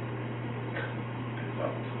 I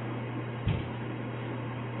fucked up.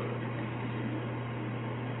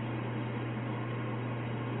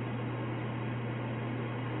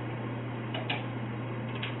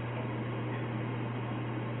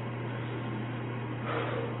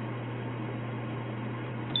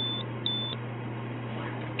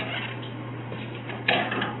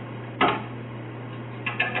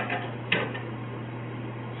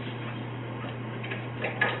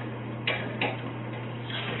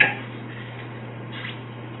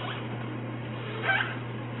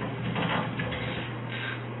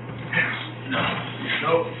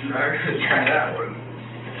 Nope, I'm not gonna try that one.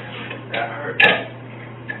 That hurt.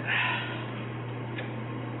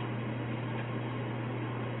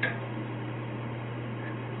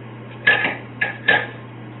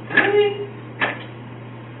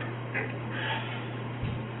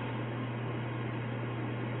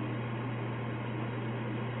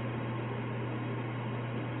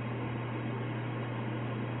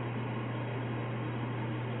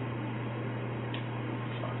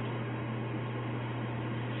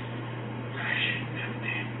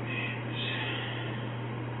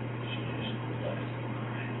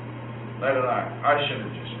 Let it out. I should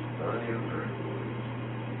have just done you for it.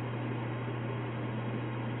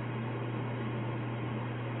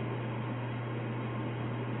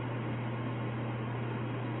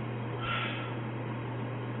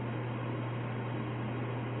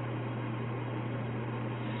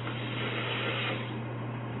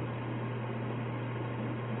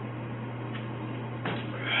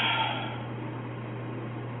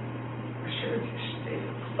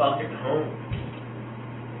 Fucking home.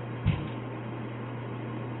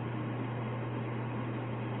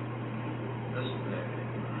 Listen, is that really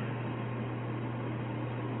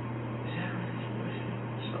pushing?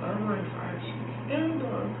 So I'm like 5, 6. Yeah, no,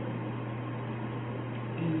 okay.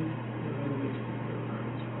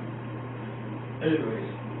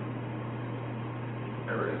 Anyways,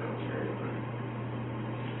 I really don't care anymore.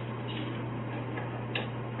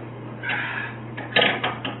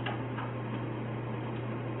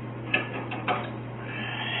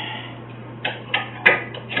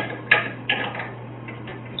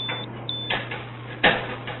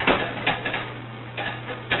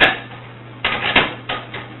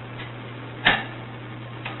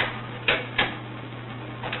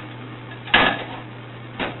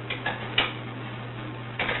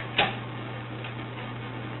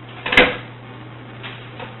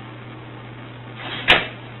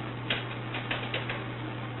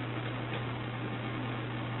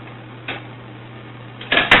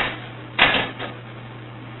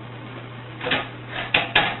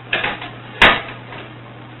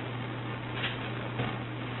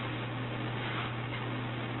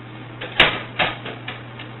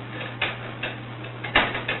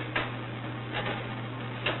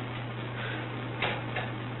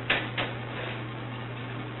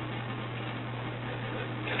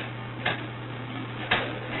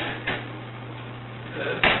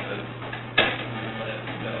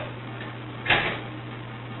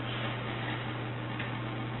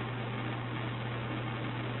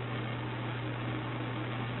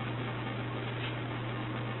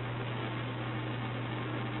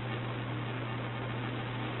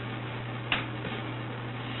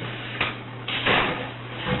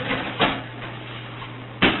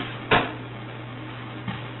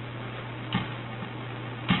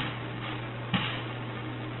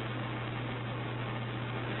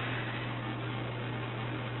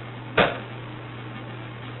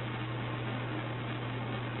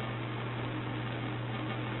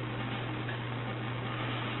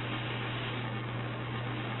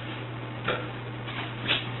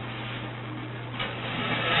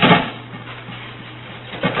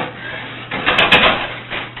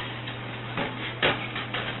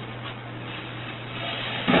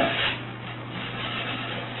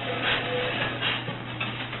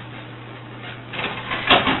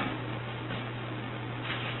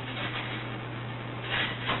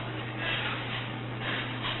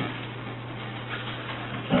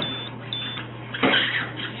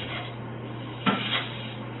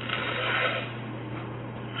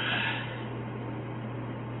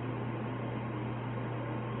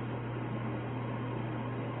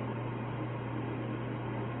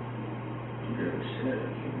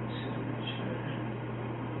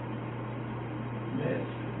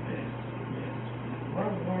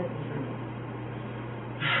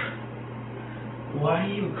 Why are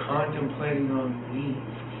you contemplating on me,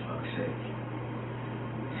 for fuck's sake?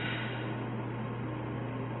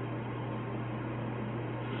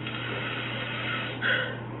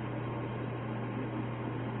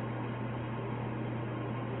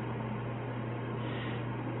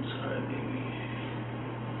 Sorry, baby.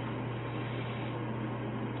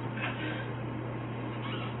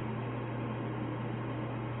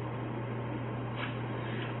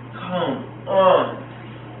 Come on.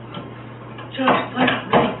 Just let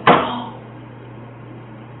me go.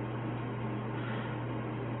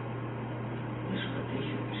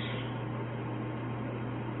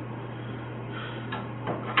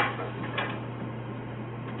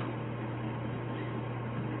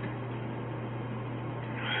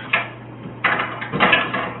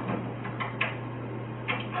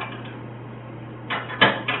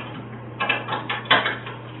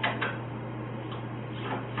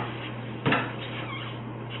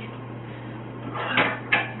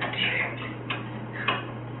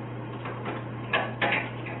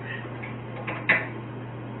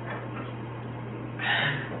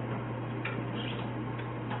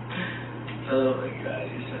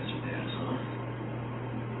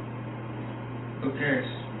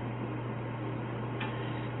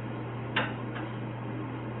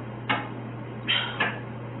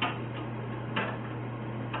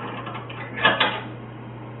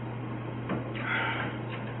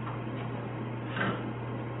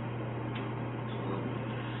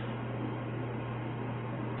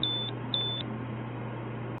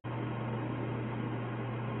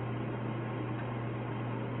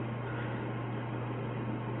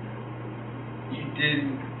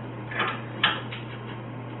 didn't.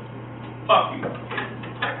 Fuck you.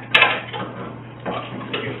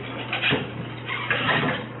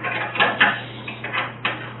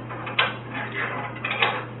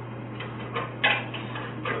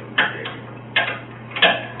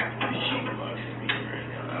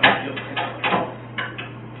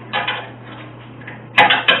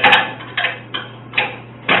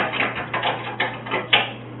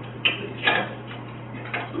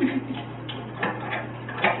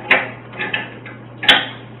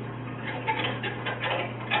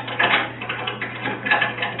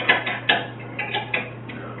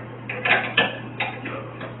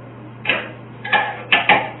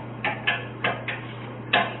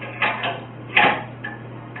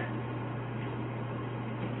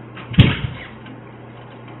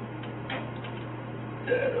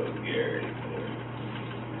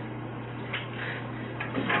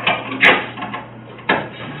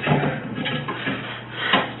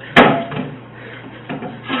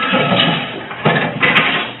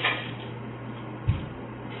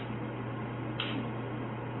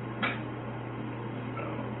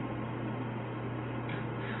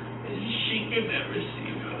 She could never see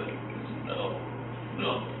me like this. No.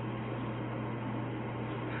 No.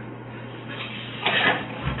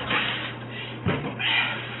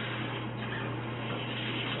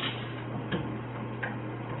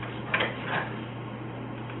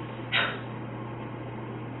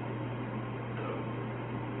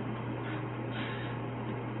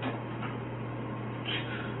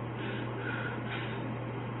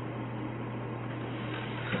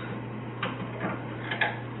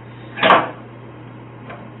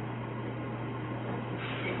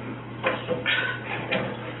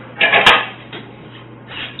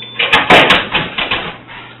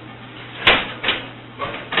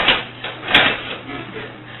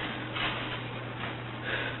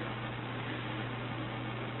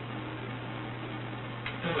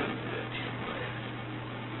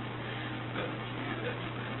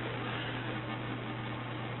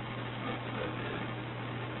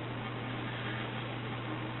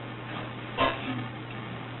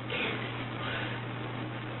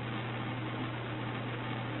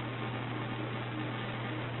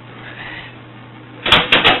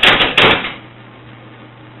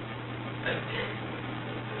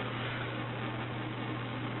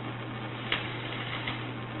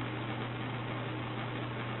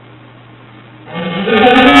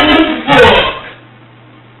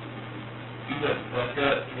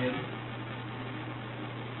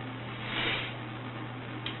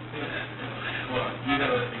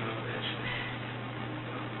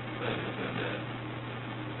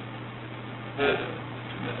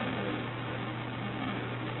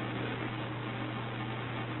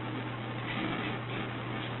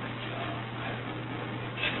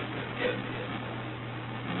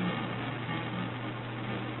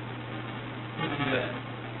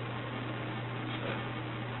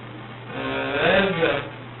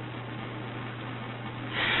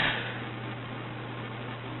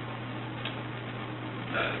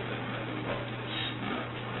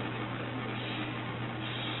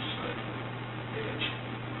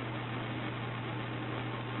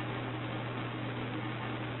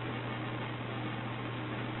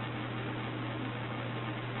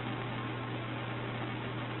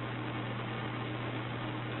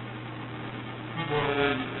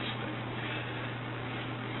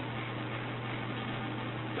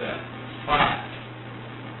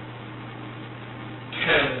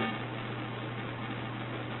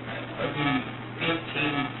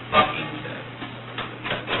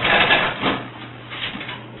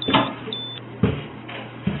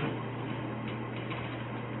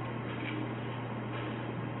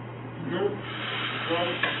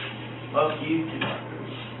 Fuck you, too.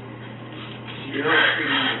 You're not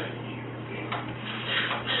treating me like you.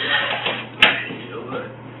 You know what?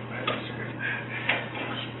 I deserve that.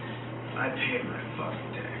 I paid my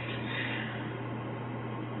fucking taxes.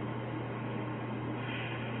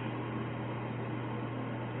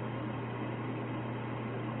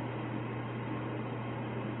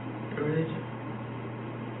 Your religion.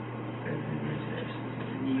 I paid my taxes.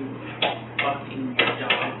 And you fucking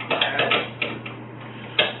dog crap.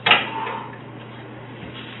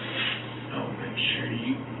 Sure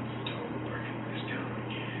you don't work in this town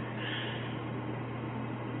again.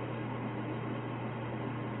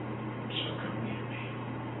 So come get me.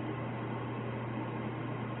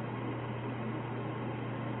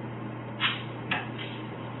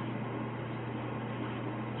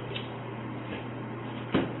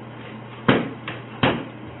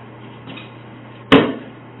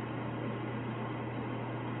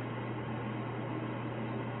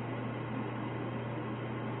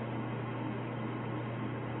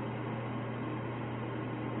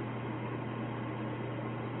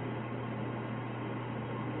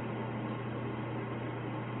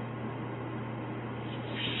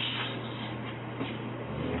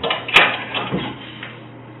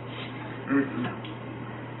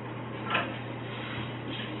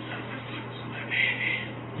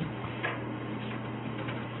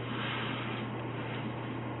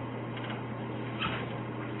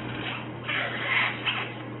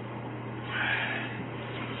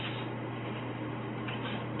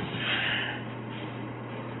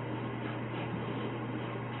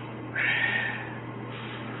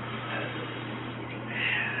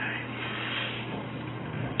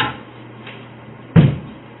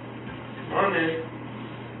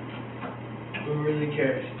 really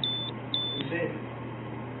cares. That's it.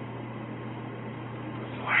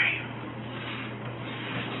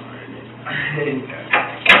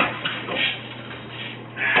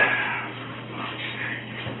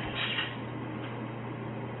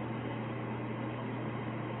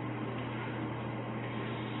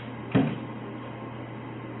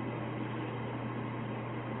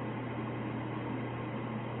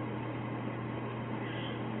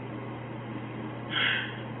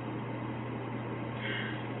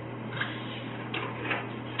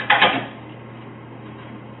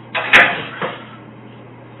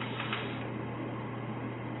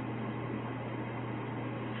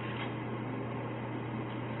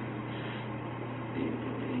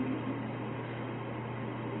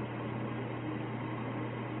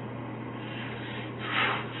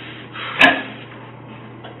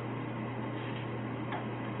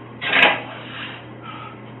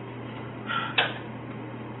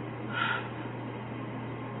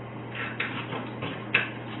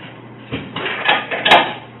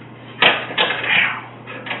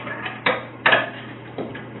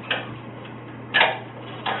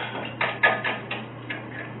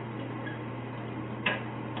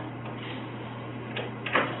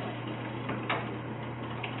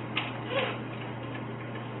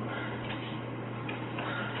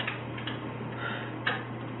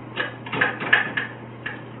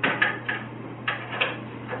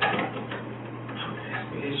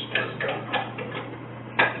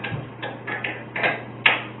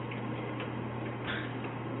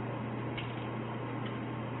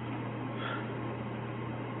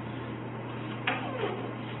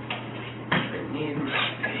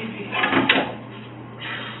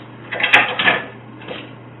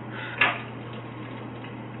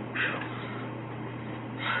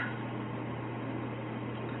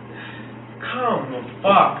 Come the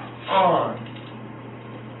fuck on.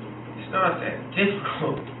 It's not that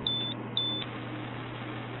difficult.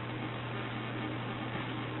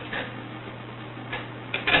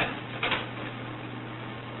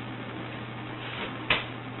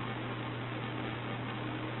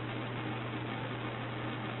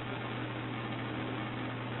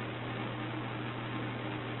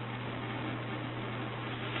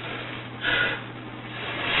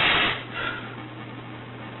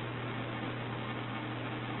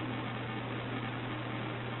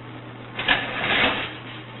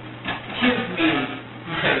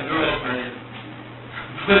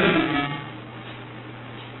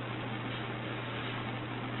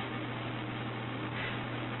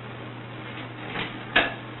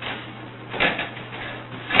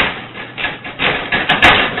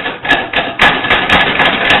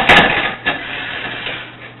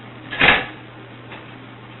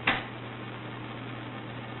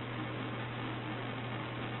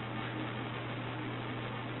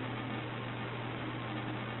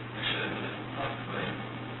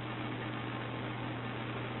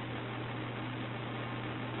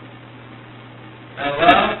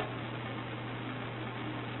 Hello?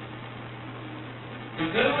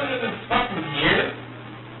 Is anyone even fucking here?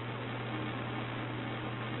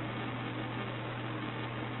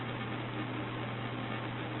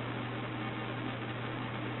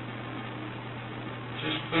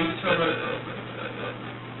 Just please tell me that.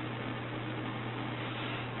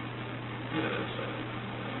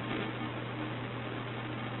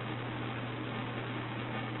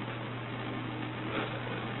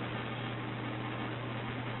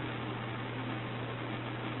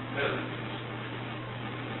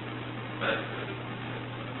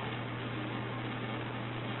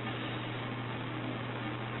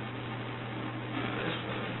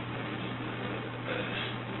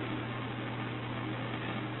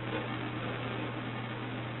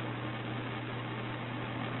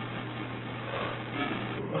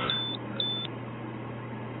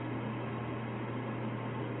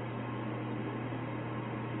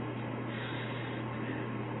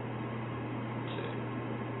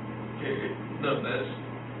 No, that's...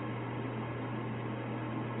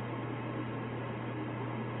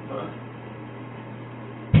 What?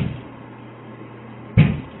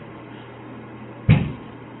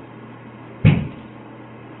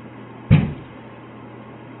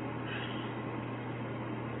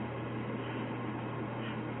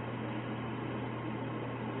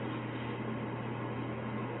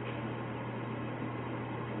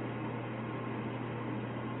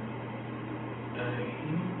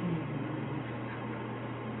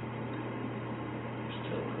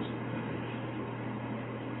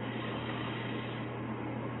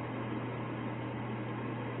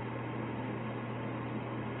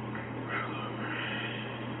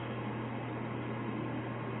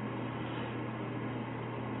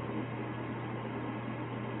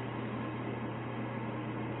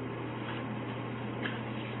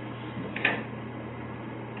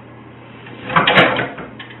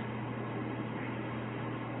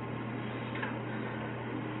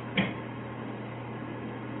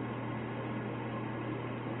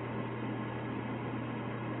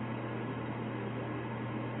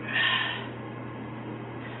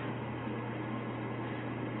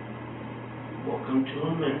 Welcome to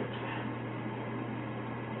America.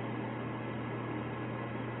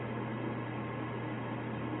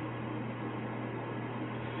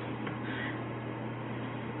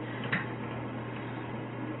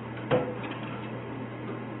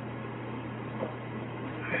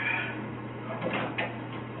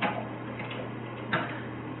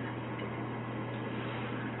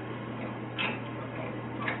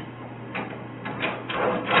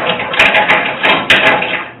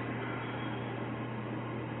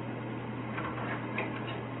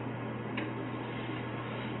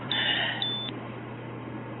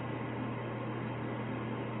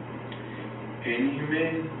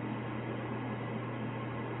 Inhumane?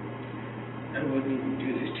 I wouldn't even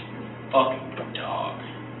do this to your fucking dog.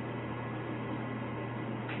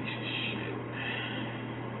 Piece of shit.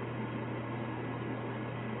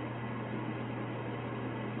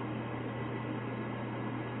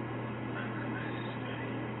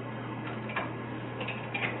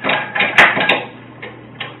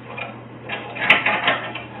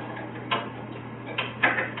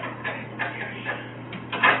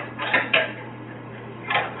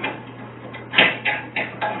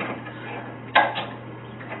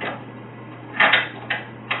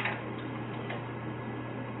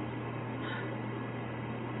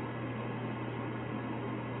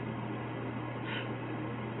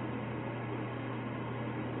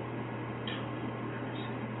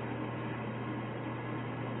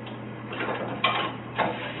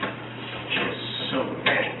 So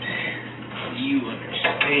that you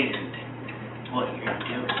understand what you're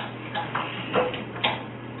doing.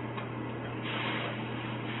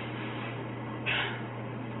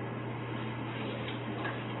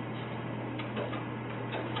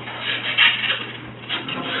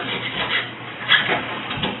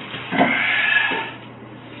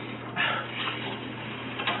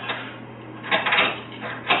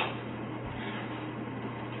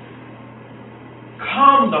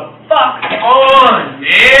 Come the fuck on,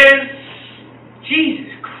 man!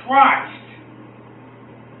 Jesus Christ!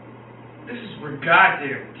 This is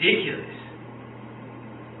goddamn ridiculous.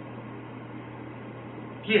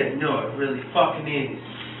 Yeah, no, it really fucking is.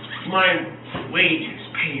 My wages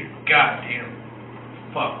pay your goddamn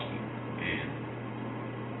fuck you, man.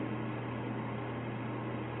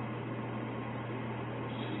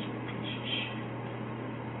 Such a piece of shit.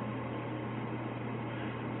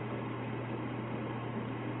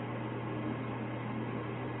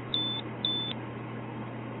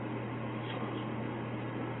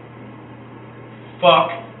 Fuck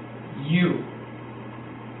you.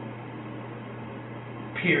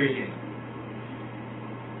 Period.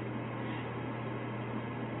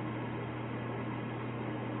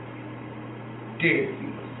 Dare you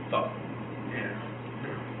fuck. Yeah.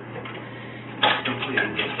 Completely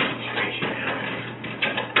get the situation now.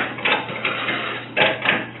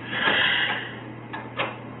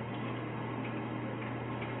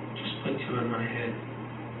 Just put two in my head.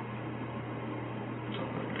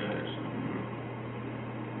 Something like that.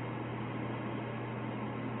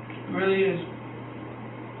 It really is.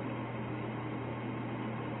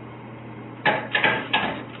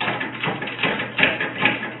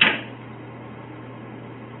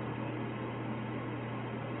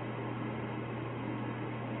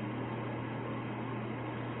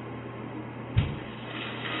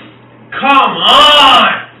 Come on!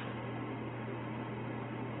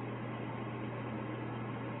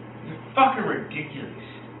 You're fucking ridiculous.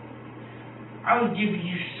 I would give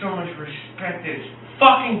you so much respect that it's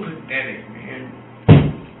fucking pathetic, man.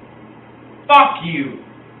 Fuck you.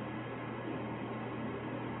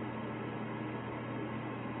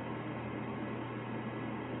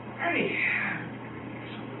 I already have given you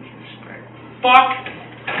so much respect. Fuck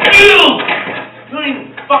you! You don't even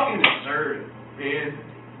fucking deserve it, man.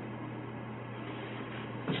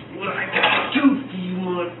 What I gotta do for you,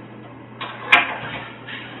 mother?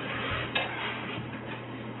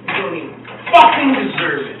 You don't even fucking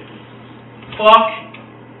deserve it. Fuck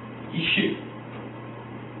you.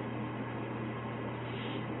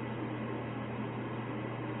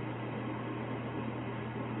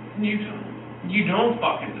 You don't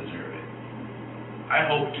fucking deserve it. I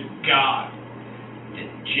hope to God that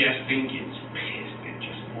Justin gets pissed and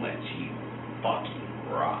just lets you fucking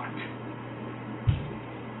rock.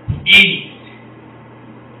 Idiot.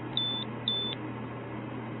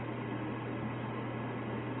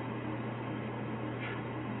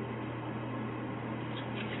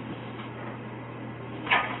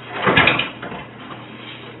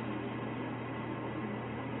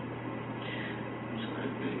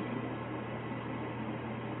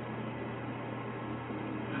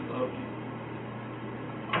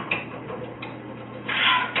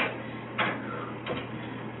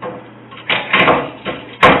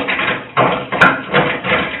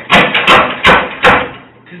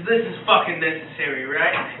 this is fucking necessary,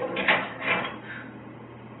 right?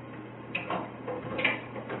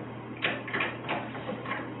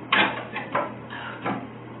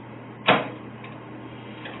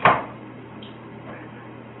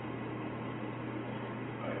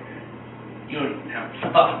 You don't even have a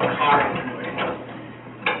fucking car anymore.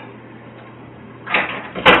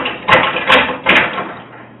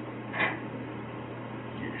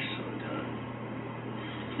 You're so done.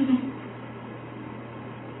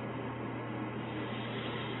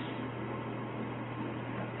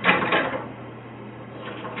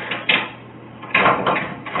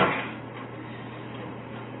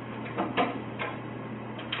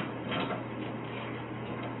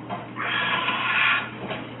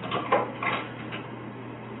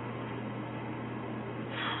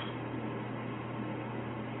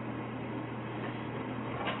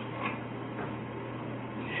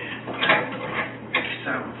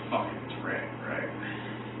 I'm a fucking threat, right?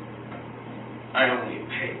 I only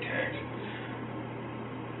pay taxes.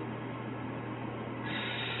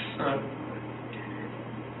 Son of a dick.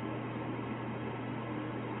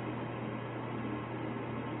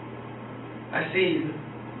 I see you.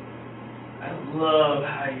 I love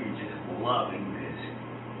how you're just loving this.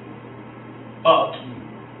 Fuck you.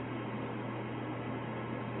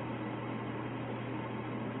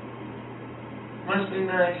 Must be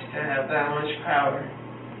nice to have that much power.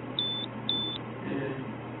 Yeah.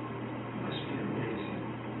 Must be amazing.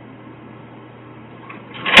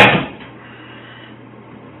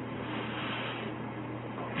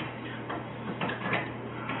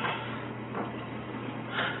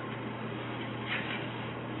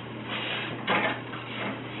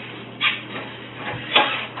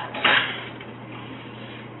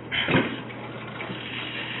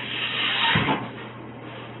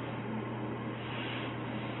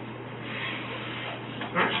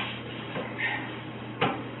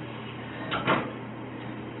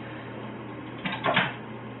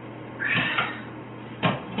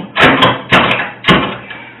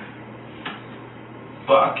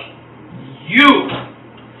 Fuck you!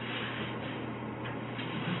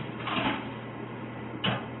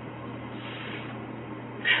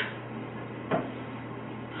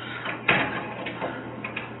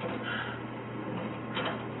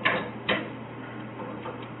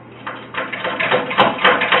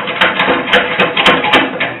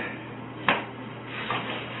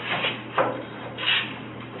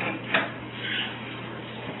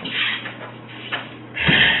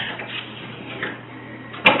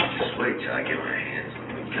 Wait till I get my hands on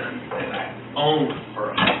the gun that I own for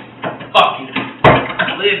a fucking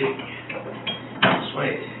living. Just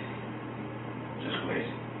wait. Just wait.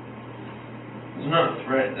 It's not a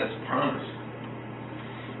threat, that's a promise.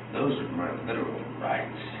 Those are my literal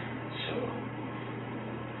rights. So,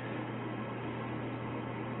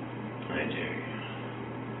 I dare you.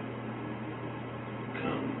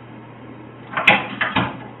 Come.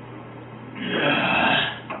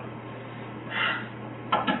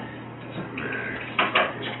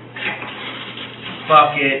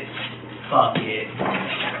 Fuck it. Fuck it.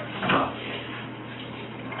 Fuck it.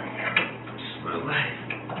 It's my life.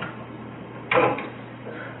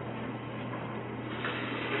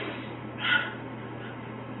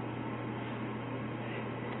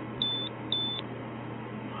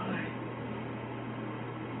 Why?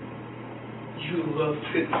 You loved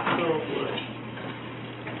it so much.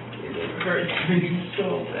 It hurts me so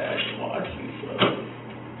bad to watch you suffer.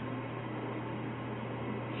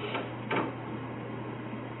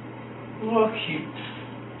 Fuck you.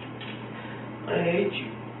 I hate you.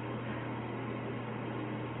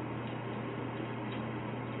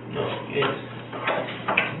 No, yes.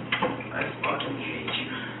 I fucking hate you.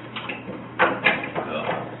 Go.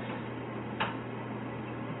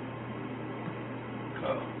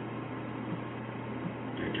 Go.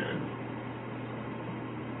 You're done.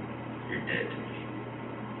 You're dead to me.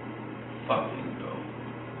 Fucking go.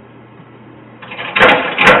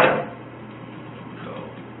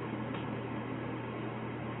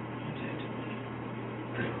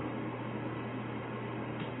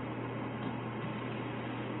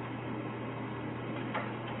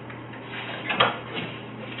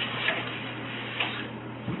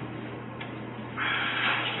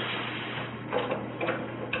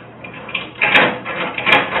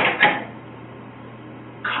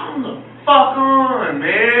 Fuck on,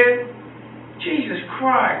 man. Jesus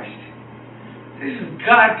Christ. This is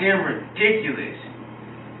goddamn ridiculous.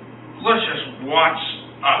 Let's just watch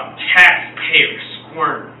a taxpayer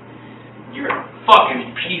squirm. You're a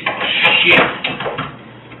fucking piece of shit.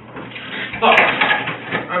 Fuck.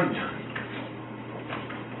 I'm done.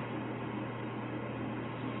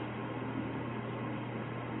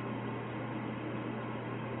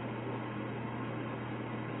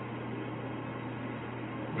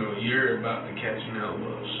 you're about to catch an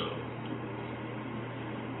elbow, so.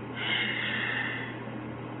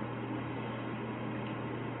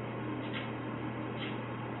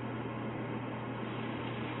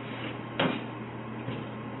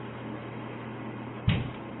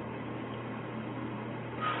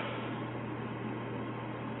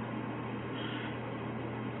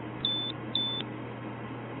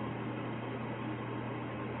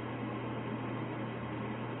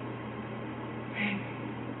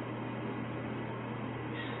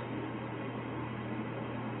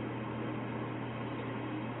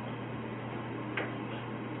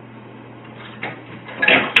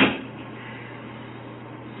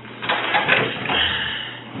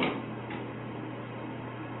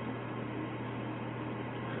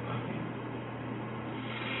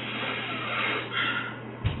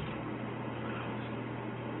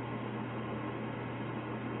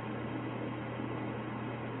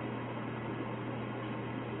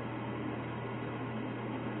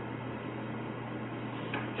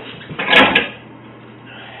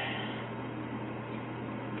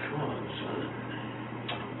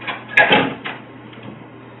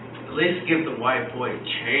 At least give the white boy a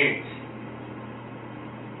chance.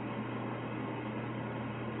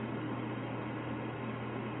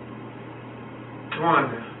 Come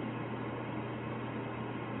on now.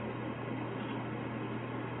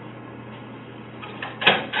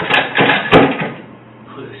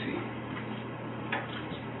 Pussy.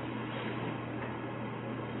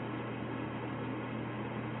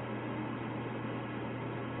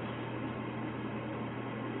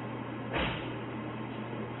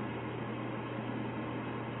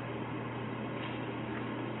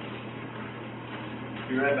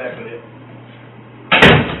 Be right back with you.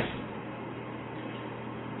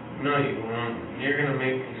 No, you won't. You're gonna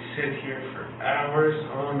make me sit here for hours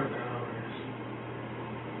on hours.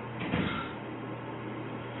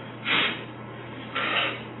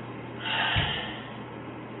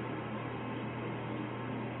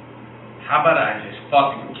 How about I just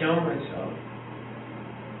fucking kill myself?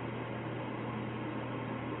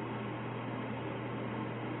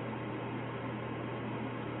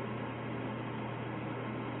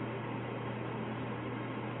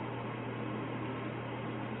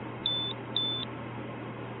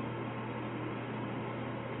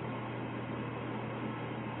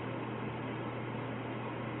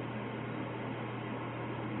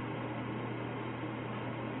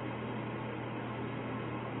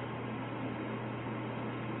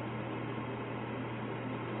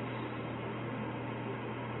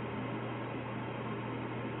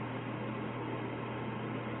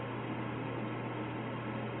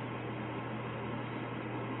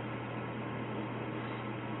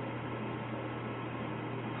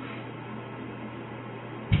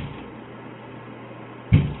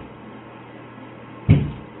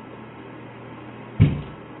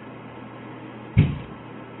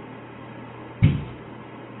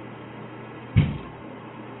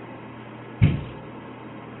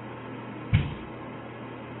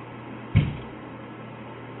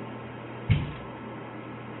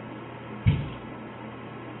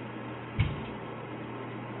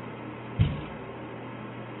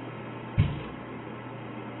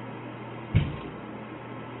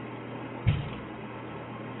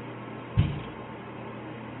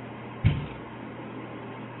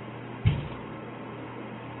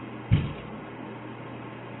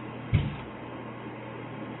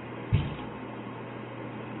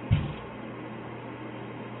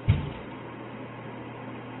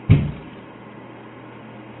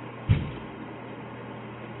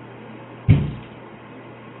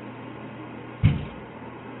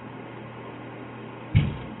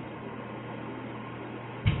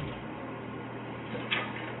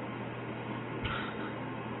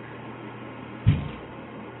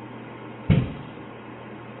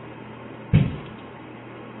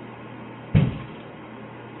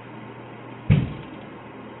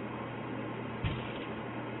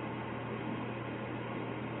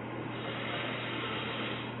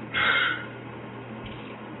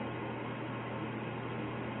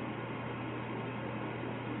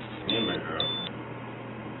 You're my girlfriend.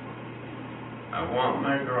 I want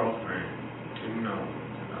my girlfriend to know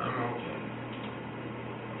that I'm okay.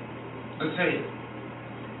 Let's say it.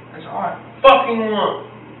 That's all I fucking want.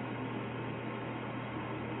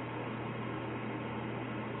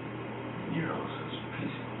 You're also a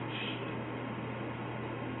piece of shit.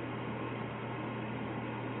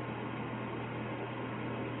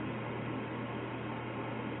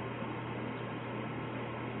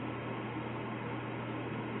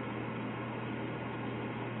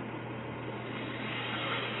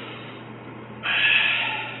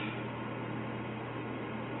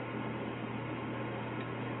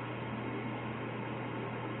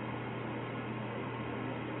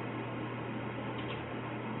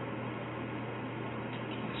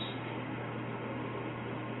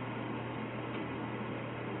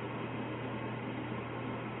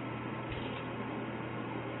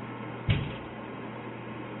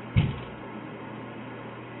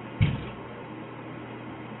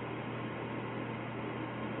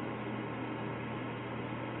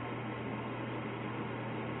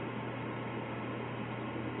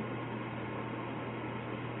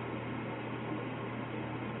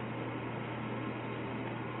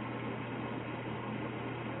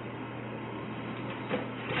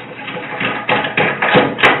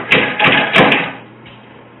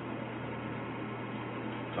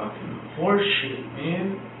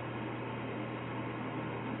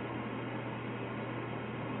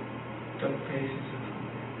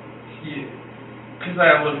 Because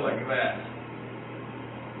I look like that.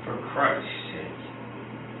 For Christ's sake.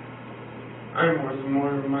 I'm worth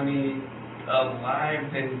more money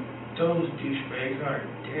alive than those douchebags are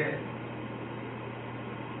dead.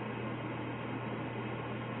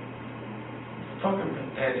 Fucking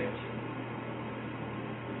pathetic.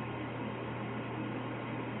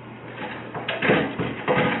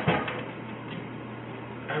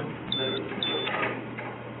 I'm literally joking.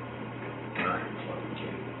 I'm fucking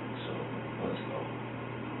kidding. So, let's go.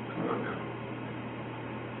 Come on now.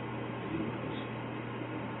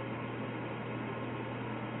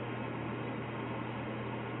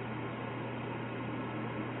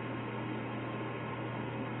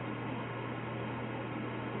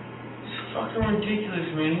 It's fucking ridiculous,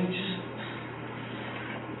 man.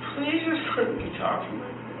 Please just let me talk to my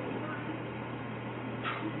girl.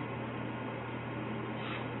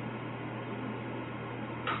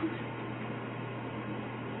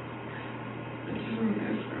 I just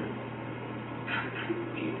miss her.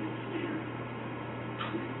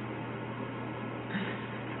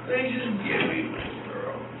 Please just give me my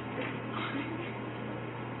girl.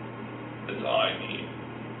 That's all I need.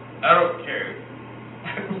 I don't care.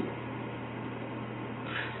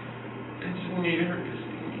 I just need her to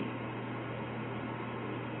see me.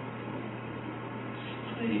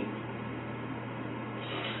 Please.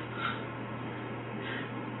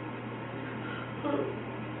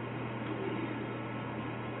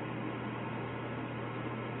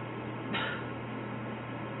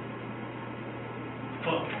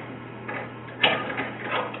 Fuck.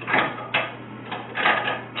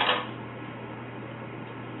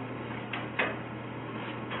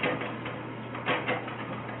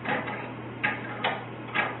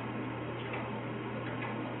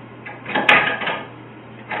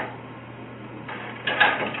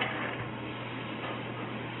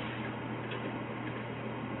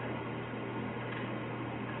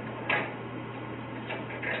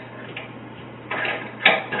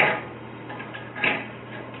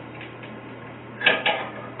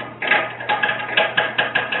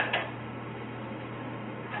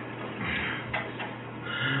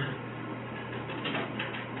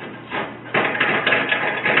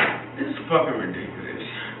 Fucking ridiculous.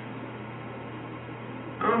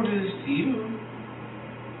 I'm just you.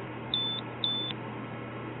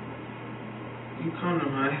 You come to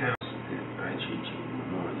my house and I treat you with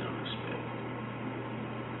more than respect.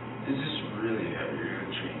 Is this really how you're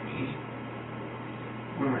gonna treat me?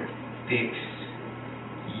 When I fix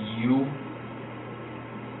you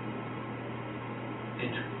and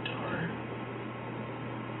your daughter,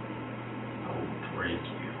 I will break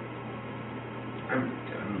you. I'm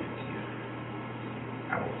done with you.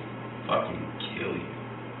 I will fucking kill you.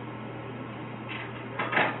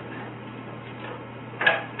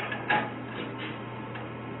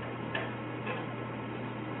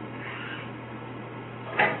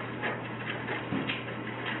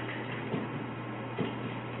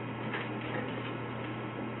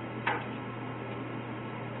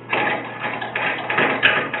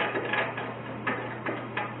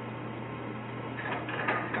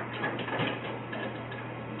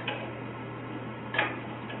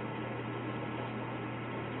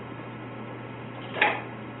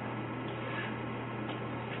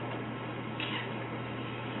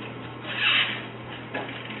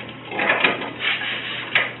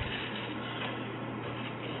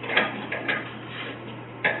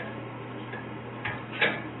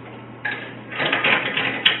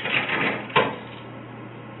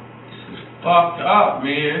 Fucked up,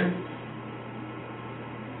 man.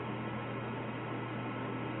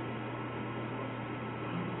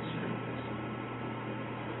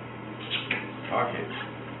 Fuck it.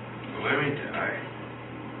 Let me die.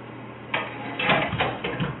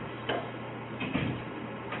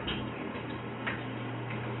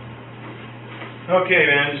 Okay,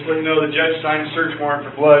 man, just let you know the judge signed a search warrant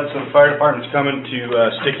for blood, so the fire department's coming to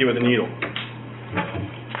stick you with a needle.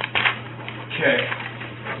 Okay.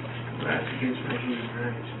 That's against my human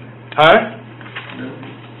rights. Huh?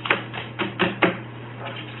 Nothing.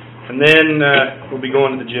 And then we'll be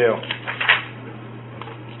going to the jail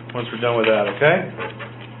once we're done with that, okay?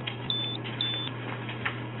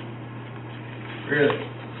 Really?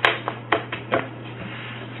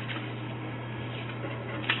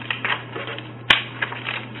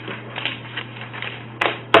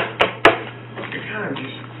 You're kind of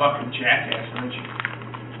just a fucking jackass, aren't you?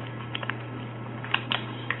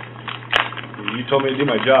 You told me to do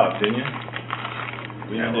my job, didn't you?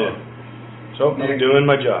 Yeah, You well, did. So, I'm doing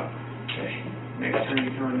my job. okay. Next time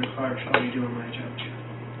you come into Clark's, I'll be doing my job too.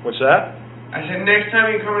 What's that? I said next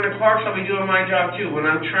time you come into Clark's, I'll be doing my job too. When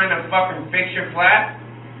I'm trying to fucking fix your flat,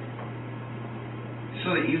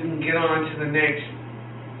 so that you can get on to the next,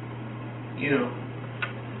 you know,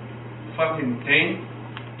 fucking thing,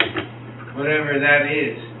 whatever that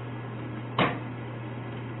is.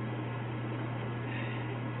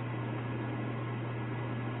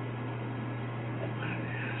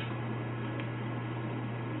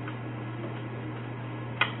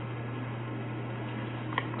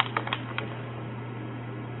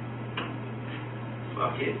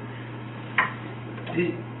 Fuck it.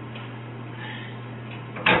 Did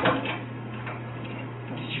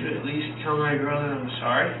you at least tell my girl that I'm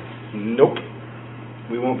sorry? Nope.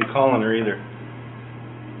 We won't be calling her either.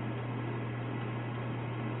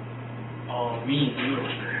 Oh, me and you are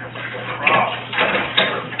gonna have problems.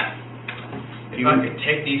 If I could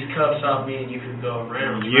take these cuffs off me and you could go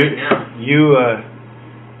around right now.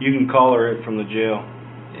 You can call her from the jail.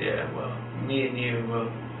 Yeah, well, me and you, well.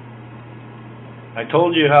 I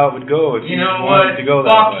told you how it would go if you wanted to go that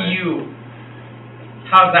Fuck way. you.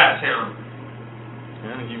 How's that sound?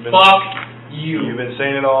 Yeah, Fuck you. You've been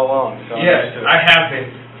saying it all along. So Yes, I have been.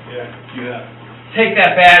 Yeah, you have. Take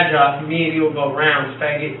that badge off and me and you will go round,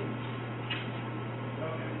 faggot.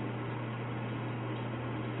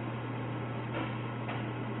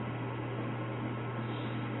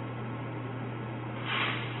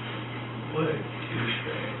 What a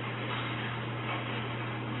douchebag.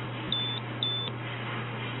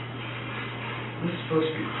 This is supposed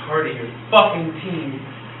to be part of your fucking team.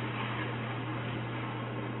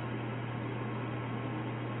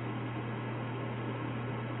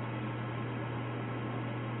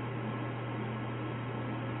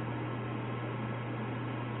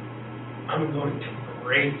 I'm going to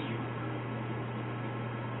break you.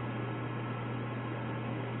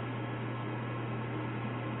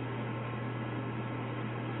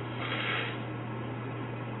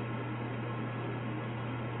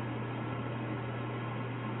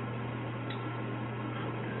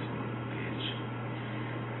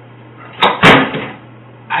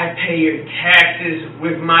 I pay your taxes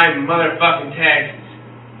with my motherfucking taxes.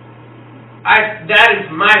 That is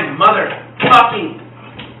my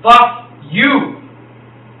motherfucking fuck you.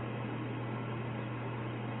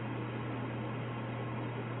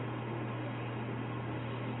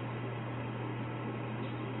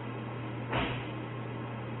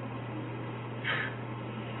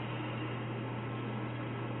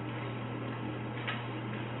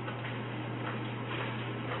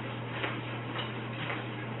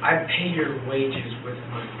 I pay your wages with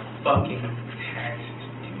my fucking taxes,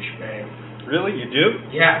 douchebag. Really? You do?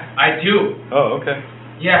 Yeah, I do. Oh, okay.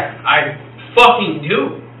 Yeah, I fucking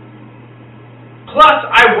do. Plus,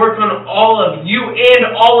 I work on all of you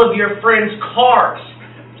and all of your friends' cars.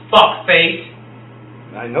 Fuckface.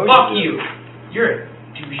 I know Fuck you do. you. You're a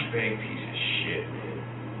douchebag piece of shit, man.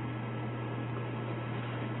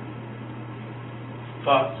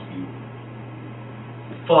 Fuck you.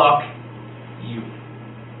 Fuck you.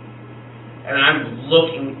 And I'm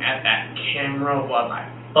looking at that camera while I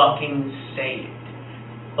fucking say it.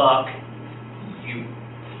 Fuck you.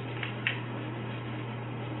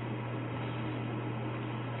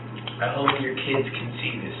 I hope your kids can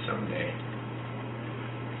see this someday.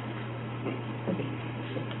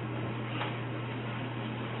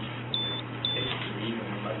 If you're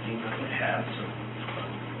even lucky enough to have some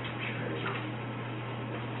fucking treasure.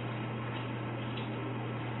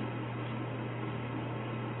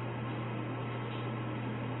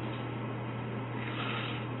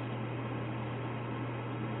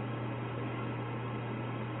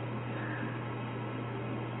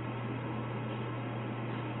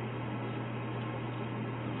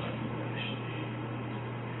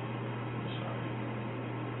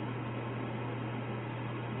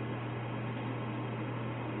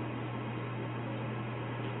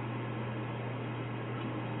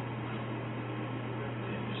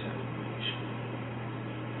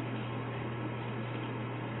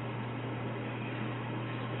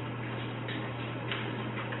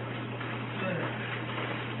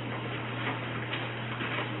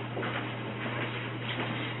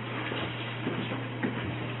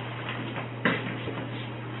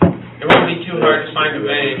 It won't be too hard to find a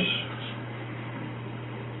vein.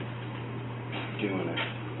 Doing it.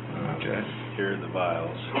 Okay. Here are the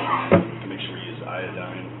vials. Make sure we use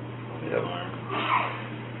iodine on the arm.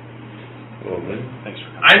 Well then. Thanks for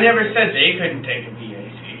coming. I never said they couldn't take a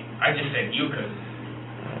BAC. I just said you could.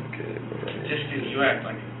 Okay, but Just because you act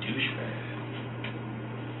like a douchebag.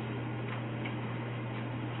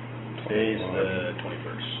 Today's the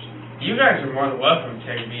 21st. You guys are more than welcome to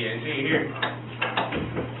take a BAC here.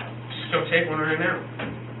 Just go take one right now.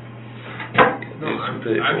 No, some I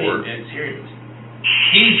paperwork. mean, dead serious.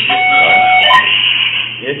 He's just not allowed.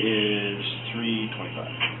 It is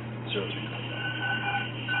 0325.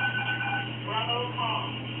 0325. Bravo call.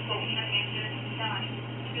 Colina engine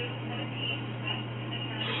 9217 West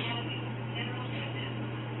Centennial Avenue. General business.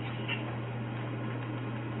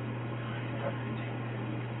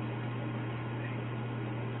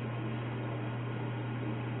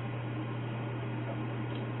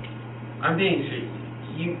 I'm being serious.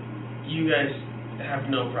 You guys have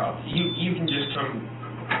no problem. You can just come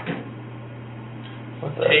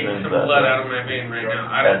What's take admin's some blood address? out of my vein right now.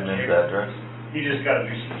 I don't Admin's care. address? You just gotta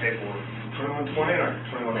do some paperwork. 2120 or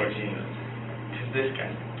 2118? Because this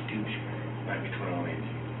guy's a douchebag. Might be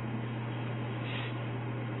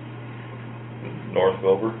 2118. North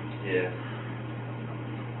Wilbur? Yeah.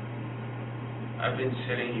 I've been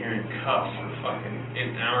sitting here in cuffs for fucking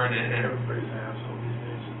an hour and a half. Everybody's an asshole these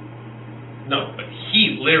days. No, but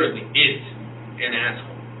he literally is an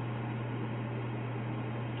asshole.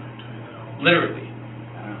 Literally.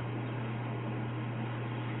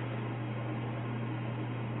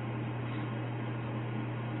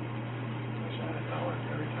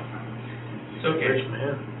 It's okay. Rich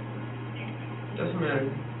man. Doesn't matter.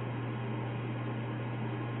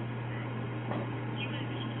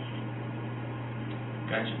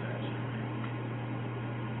 Gotcha.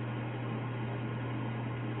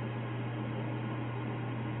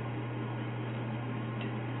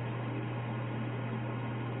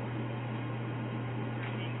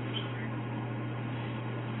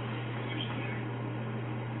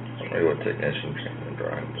 Maybe what technician can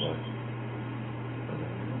drive blood.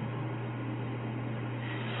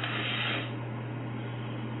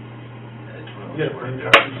 We gotta bring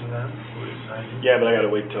copies of that. Yeah, but I gotta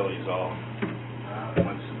wait till he's all,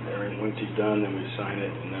 once he's done, then we sign it,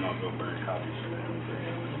 and then I'll go burn copies for them for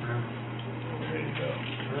him. Ready to go.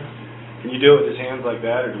 Can you do it with his hands like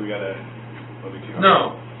that, or do we gotta, will it be too hard?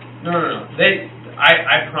 No.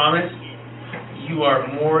 I promise you are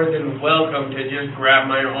more than welcome to just grab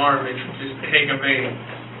my arm and just take a vein.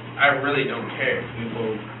 I really don't care. Lean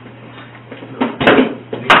forward.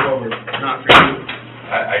 Not for you.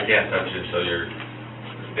 I can't touch it, so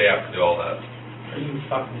they have to do all that. Are you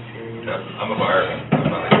fucking serious? I'm a fireman.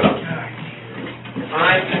 I'm not a cop.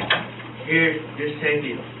 I'm here to save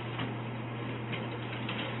you.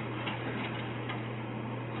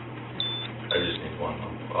 I just need one,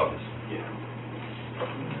 obviously. Yeah.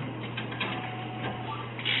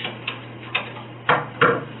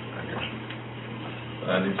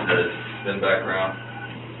 I need to spin back around.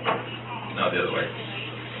 No, the other way.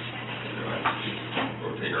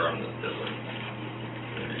 Rotate your arm this way.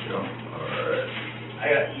 There you go. Alright. I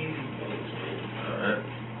got easy things. Alright.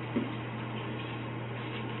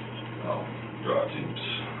 Oh, draw tubes.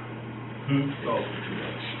 Oh, too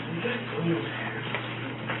much.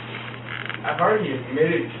 I've already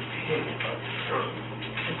admitted to being fucking drunk.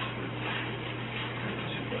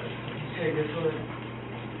 Take this one.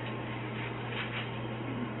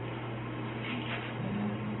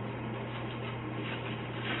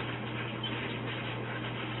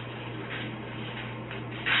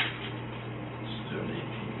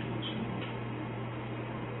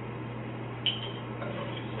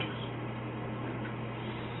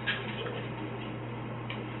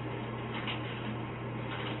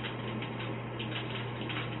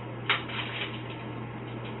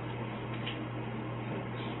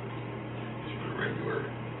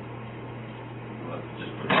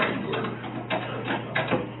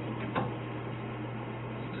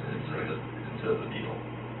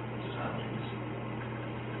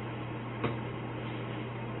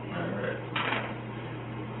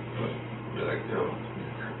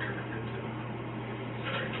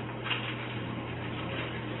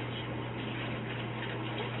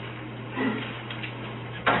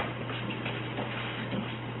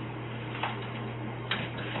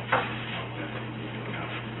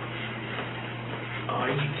 Oh,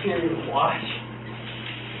 you can't even watch.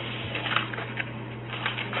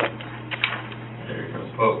 There it goes.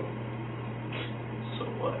 Oh. So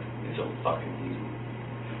what? It's so fucking easy.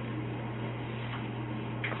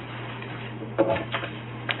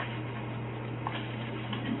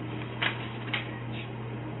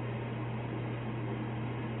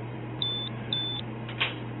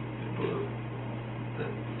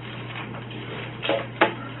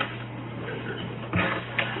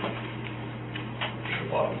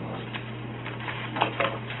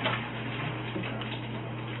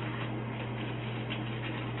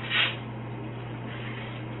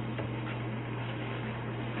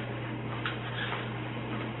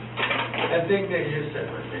 I think they just said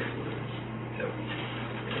my name. Yep.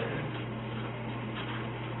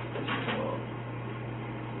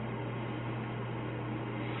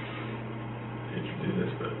 Hate to do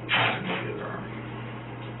this, but I need to get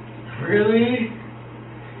Really?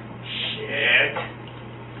 Shit.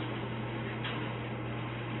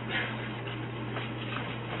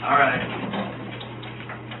 Alright.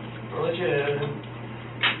 I'll let you have it.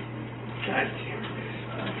 God damn it.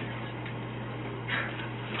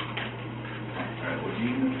 Alright, what do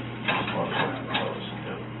you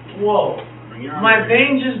Whoa. Bring your arm My over here.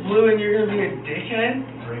 vein just blew and you're gonna be a dickhead?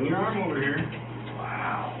 Bring your arm over here.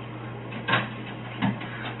 Wow.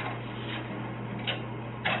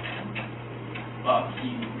 Fuck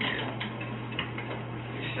you, man.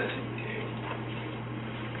 You're such a dick.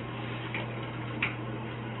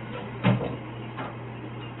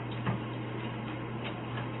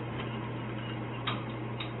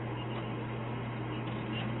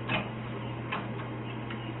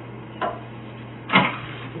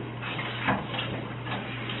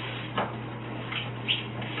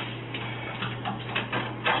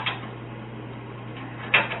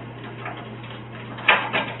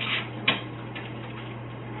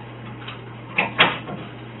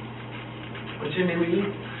 What's your name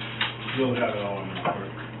again? You'll have it all in the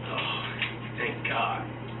report. Oh, thank God.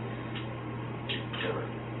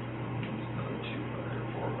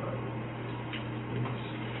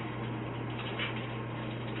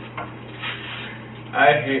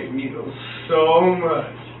 I hate needles so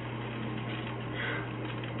much.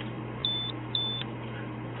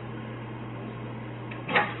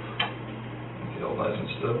 The old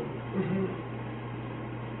license still? Mm-hmm.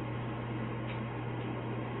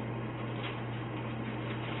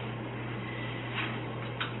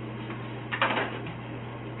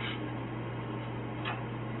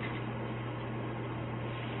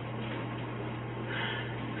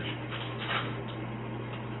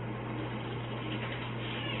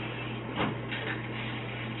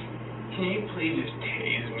 Can you please just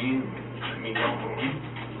tase me and let me go home?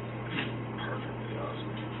 Perfectly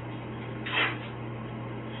awesome.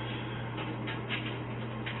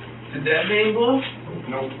 Did that vein blow?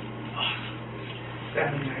 Nope. That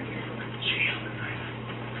means I can go to jail tonight.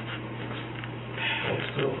 Hold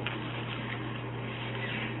still.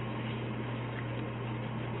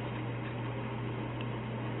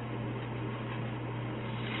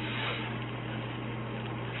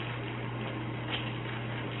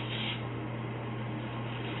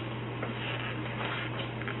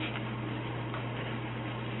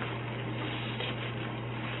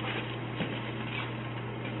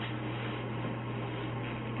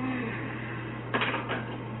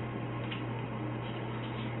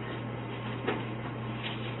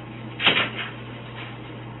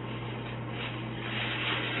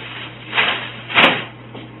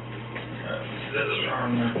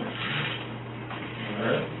 Arm there.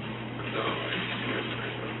 Alright.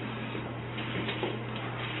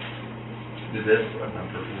 Do this, what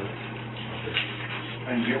number for this? I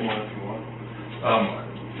can get one if you want.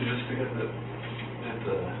 Just to get the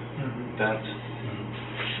vent.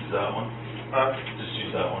 Use that one. Just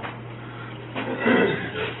use that one.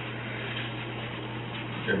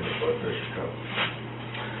 Give me the blood pressure cup.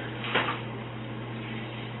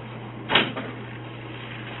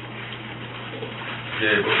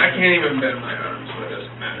 I can't even bend my arm, so it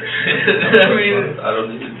doesn't matter. I mean, I don't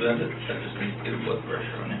need to bend it, I just need to get blood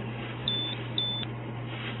pressure on you.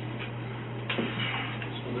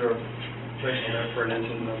 So they're placing that for an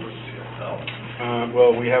engine number. Oh.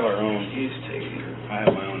 Well, we have our own. he's taking it. I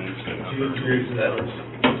have my own engine number.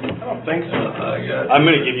 I don't think so. I'm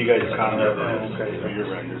gonna give you guys a copy of that. Okay. For your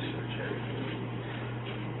records.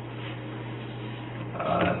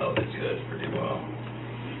 I know these guys pretty well.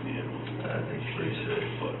 I think it's pretty sick.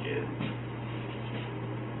 Fuck it.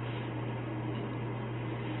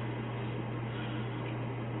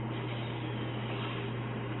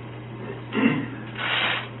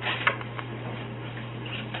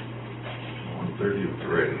 $130 with the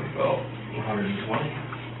rating of about 120.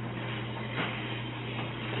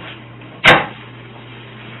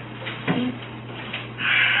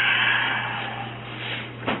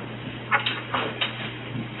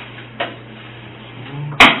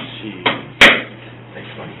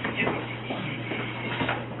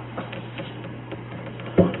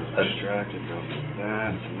 Distracted, go do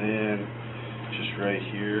that, and then just right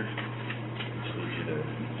here, just need you to.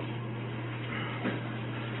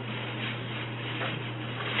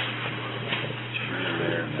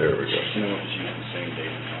 There we go. You know, just use the same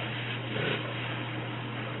date.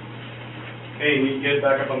 Hey, you need to get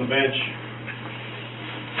back up on the bench.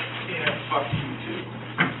 Yeah, fuck you too.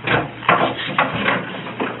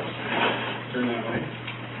 Turn that way.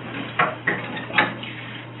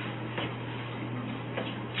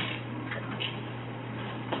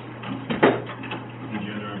 Need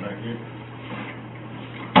your other arm back here.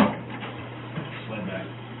 Slide back.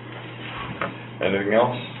 anything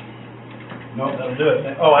else? No, that'll do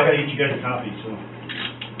it. Oh, I gotta get you guys a copy, so.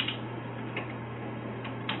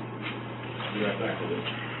 I'll be right back with it.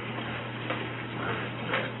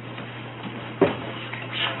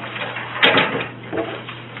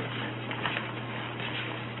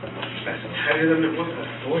 That's tighter than it was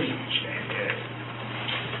before you stand it.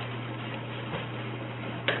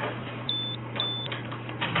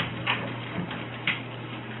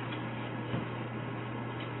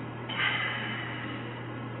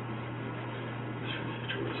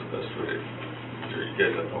 What's the best way? Are you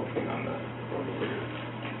guys up opening on that?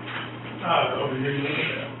 Over here,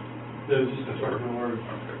 there's just a part door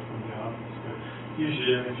from the office, but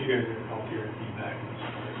usually if you guys are called here, I'd be back in this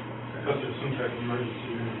part. Unless there's some type of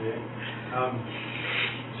emergency during the day.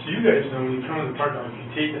 So you guys know when you come to the parking lot, if you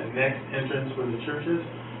take that next entrance where the church is,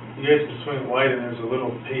 you guys can swing it wide and there's a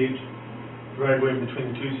little paved driveway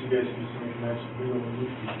between the two, so you guys can swing a nice wheel and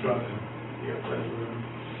move the truck and you got plenty of room.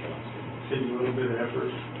 Save you a little bit of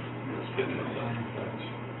effort, spit in the sun, but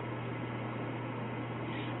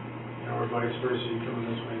or vice versa, you come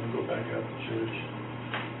in this way and go back out to church.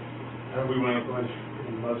 We went up with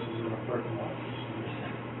buses in our parking lot this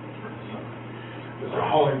summer. Because they're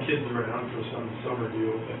hauling kids around for some summer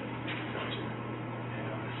deal, but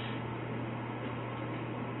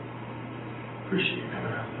appreciate you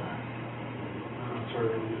coming out though. It's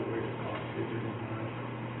hard to get away to call. It's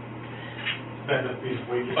bad enough being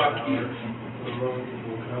awake at an hour, let alone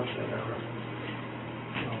people woken up that hour.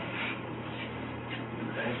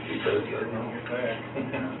 Because you're on your car.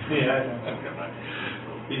 Yeah, I know.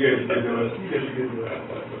 You guys are good to us. You guys are good to us.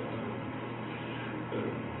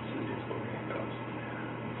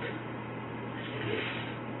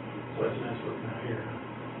 So that's nice working out here.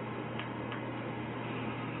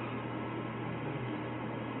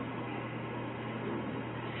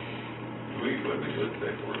 We would be good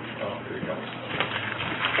today for work. Oh, here he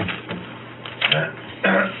comes.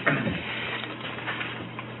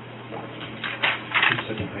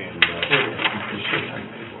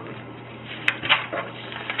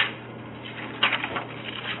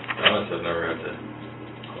 Honestly, I've never had to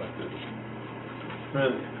collect it.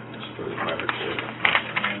 Really? Just put it in my report.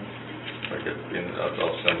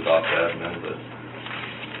 I'll send it off to admin, but.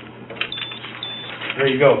 There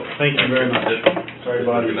you go. Thank you very much. Sorry to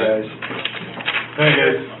bother you guys. Hey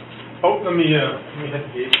guys. Oh, let me hit the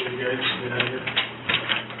gate for you guys. Get out of here.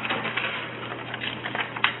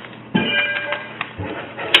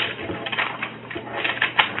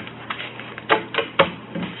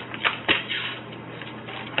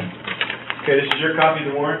 Okay, this is your copy of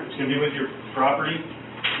the warrant. It's gonna be with your property.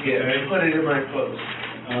 Yeah, Okay. put it in my clothes.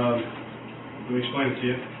 Let me explain it to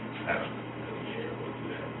you. I don't care what you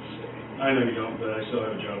have to say. I know you don't, but I still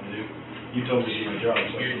have a job to do. You told me to do my job,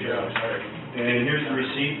 so. Your job, sorry. And here's the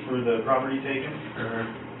receipt for the property taken,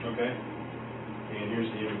 Uh-huh. okay? And here's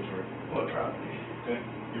the inventory, What property? okay?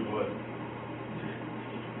 Your blood.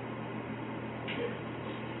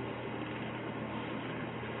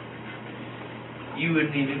 You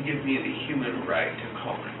wouldn't even give me the human right to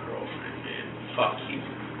call my girlfriend, man. Fuck you.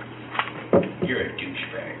 You're a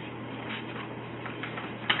douchebag.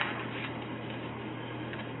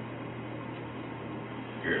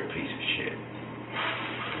 You're a piece of shit.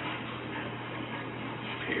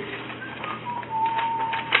 Period.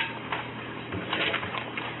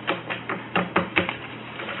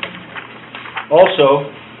 Also,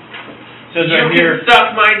 says You right can here,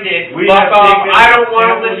 suck my dick. we Fuck have off. taken I don't want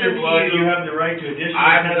to samples of listen your blood. to You you. have the right to additional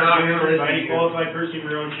I'm tests not given gonna by listen any to you. qualified person of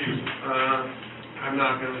your own choosing. I'm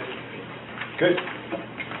not gonna listen to you. Good.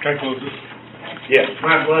 Try to close this. Yeah.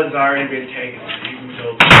 My blood's already been taken, so you can go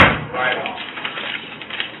right off.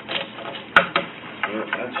 Well,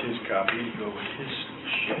 that's his copy. Go with his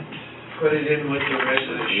shit. Put it in with the rest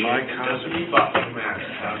of the shit. My It copy. doesn't fucking matter.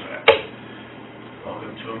 How's that?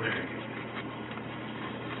 Welcome to America.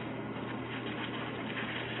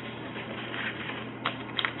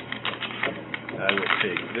 I will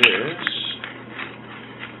take this.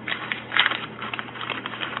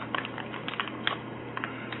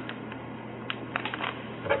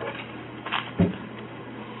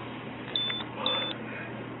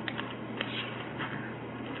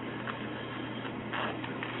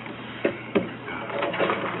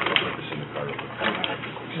 Put this in the car real quick.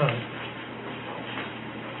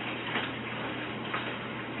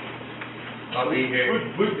 I'll be here.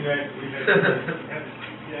 Would be nice if we had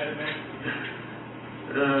yeah, man.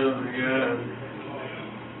 Oh my god.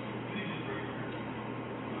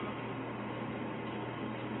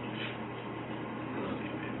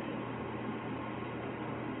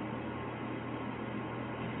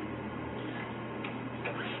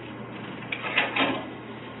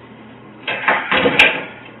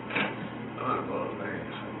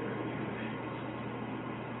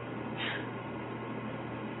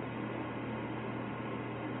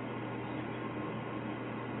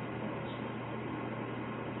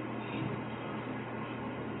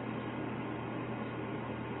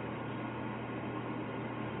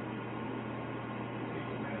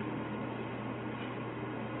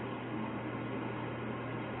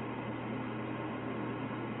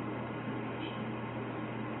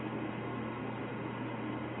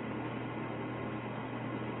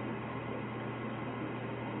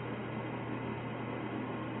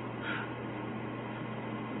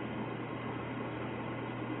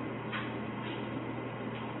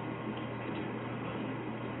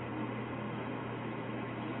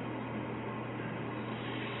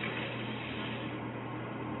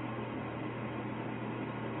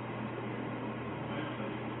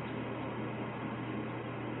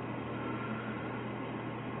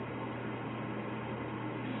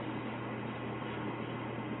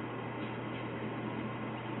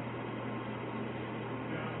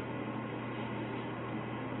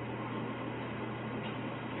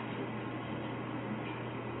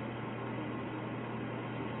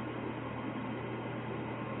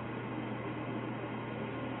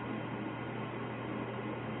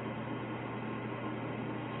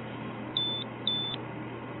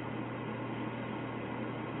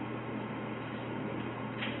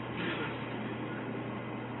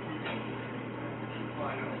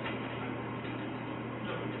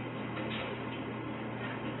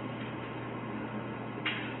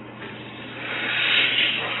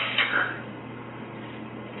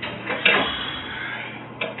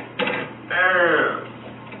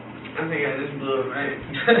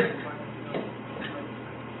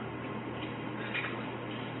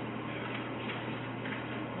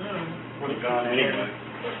 Would have gone anyway.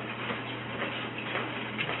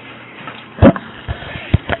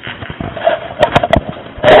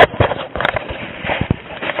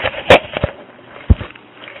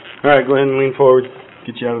 All right, go ahead and lean forward.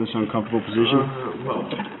 Get you out of this uncomfortable position. Well,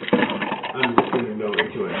 I'm just going to go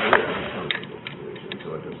into another uncomfortable position,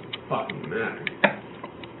 so it doesn't fucking matter.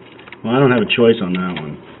 Well, I don't have a choice on that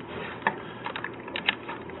one.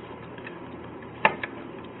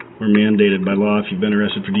 We're mandated by law if you've been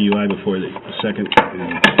arrested for DUI before the second.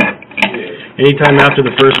 Anytime after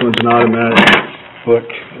the first one's an automatic book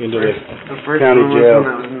into The first county one was jail.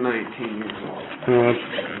 when I was 19 years old.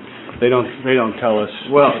 They don't tell us.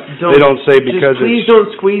 Well, They don't say because just please it's. don't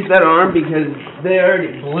squeeze that arm because they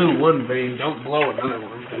already blew one vein. Don't blow another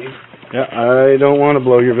one, please. Yeah, I don't want to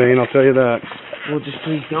blow your vein. I'll tell you that. Well, just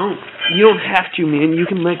please don't. You don't have to, man. You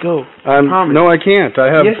can let go. Promise. No, I can't.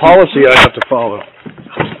 I have Yes, you policy I can. have to follow.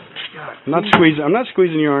 I'm not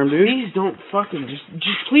squeezing your arm, dude. Please don't fucking just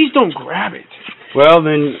please don't grab it. Well,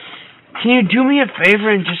 then Can you do me a favor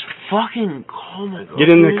and just fucking call my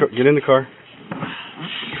girlfriend? get in the car.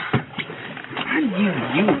 How do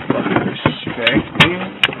you fucking respect me?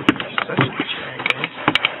 Such a jackass.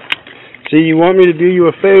 See, you want me to do you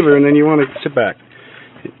a favor, and then you want to sit back.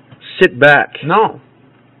 Sit back. No.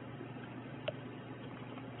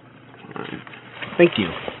 Thank you.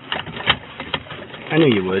 I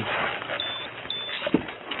knew you would.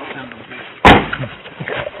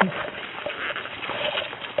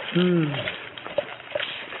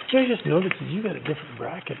 I just noticed that you got a different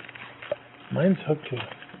bracket. Mine's hooked to.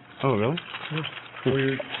 Oh, really?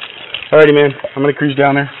 Weird. Alrighty, man. I'm gonna cruise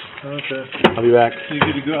down there. Okay. I'll be back. So you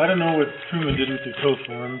good to go? I don't know what Truman did with your tow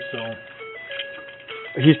form, so.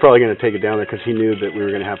 He's probably gonna take it down there because he knew that we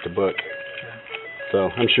were gonna have to book. So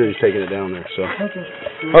I'm sure he's taking it down there. So. Okay.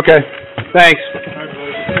 Okay. Thanks. All right,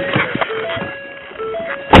 buddy.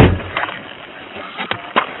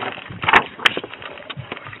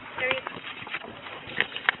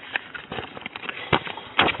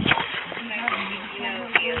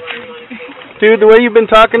 Dude, the way you've been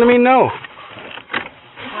talking to me, no.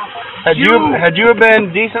 Had you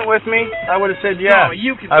been decent with me, I would have said yeah. No,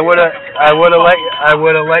 you can. I would have let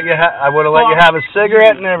you have a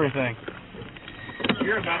cigarette and everything.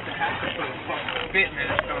 You're about to have to put a fucking spit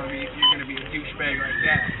mask on me if you're gonna be a douchebag like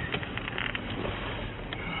that.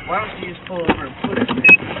 Why don't you just pull over and put it?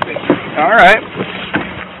 All right.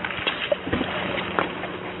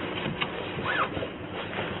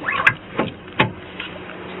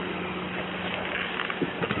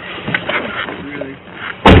 Really?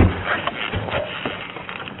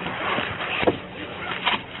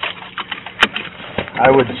 I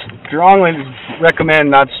would strongly recommend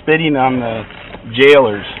not spitting on the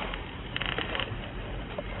jailers.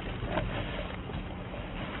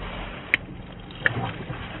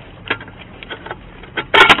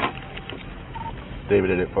 David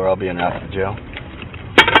did it for. I'll be in and out of the jail.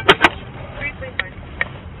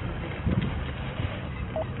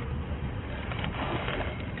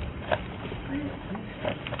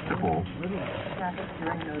 Cool.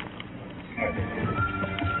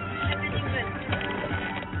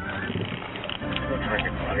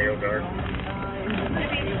 Audio guard.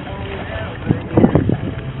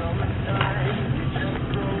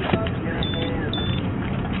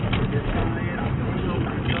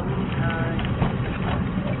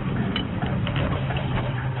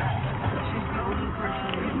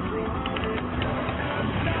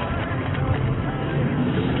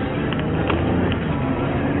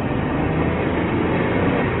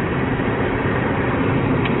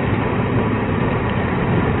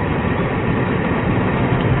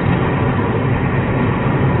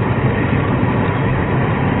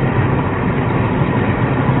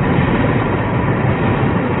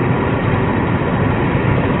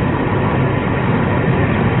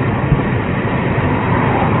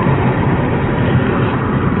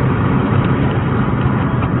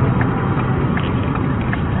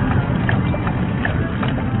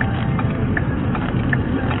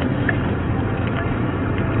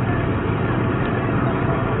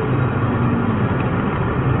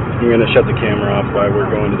 I'm going to shut the camera off while we're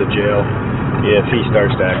going to the jail. If he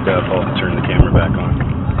starts to act up, I'll turn the camera back on.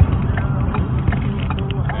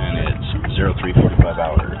 And it's 03:45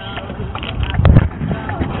 hours.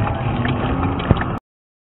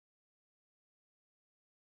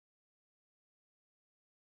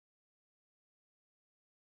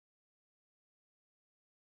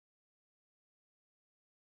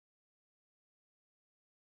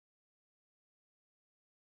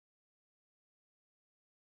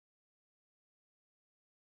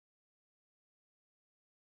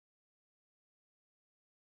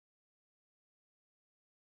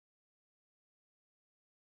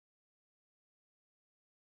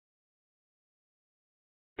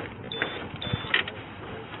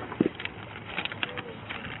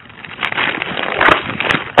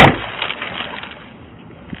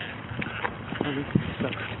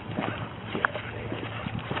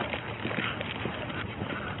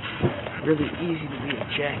 really easy to be a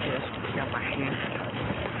jackass when I got my hands tied.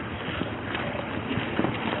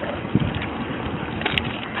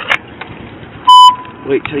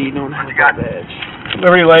 Wait till you don't have that badge.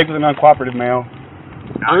 Liberty Lake with an uncooperative male.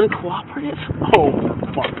 Uncooperative? Oh,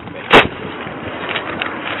 fuck.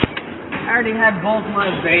 I already had both my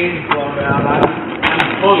veins blown out.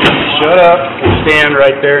 I'm fully. Shut up and stand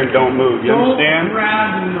right there and don't move. You understand? Don't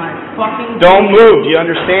grab my fucking. Don't move. Do you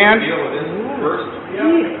understand? Deal with this first.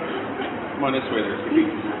 Yeah. Come on this way, there's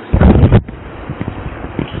the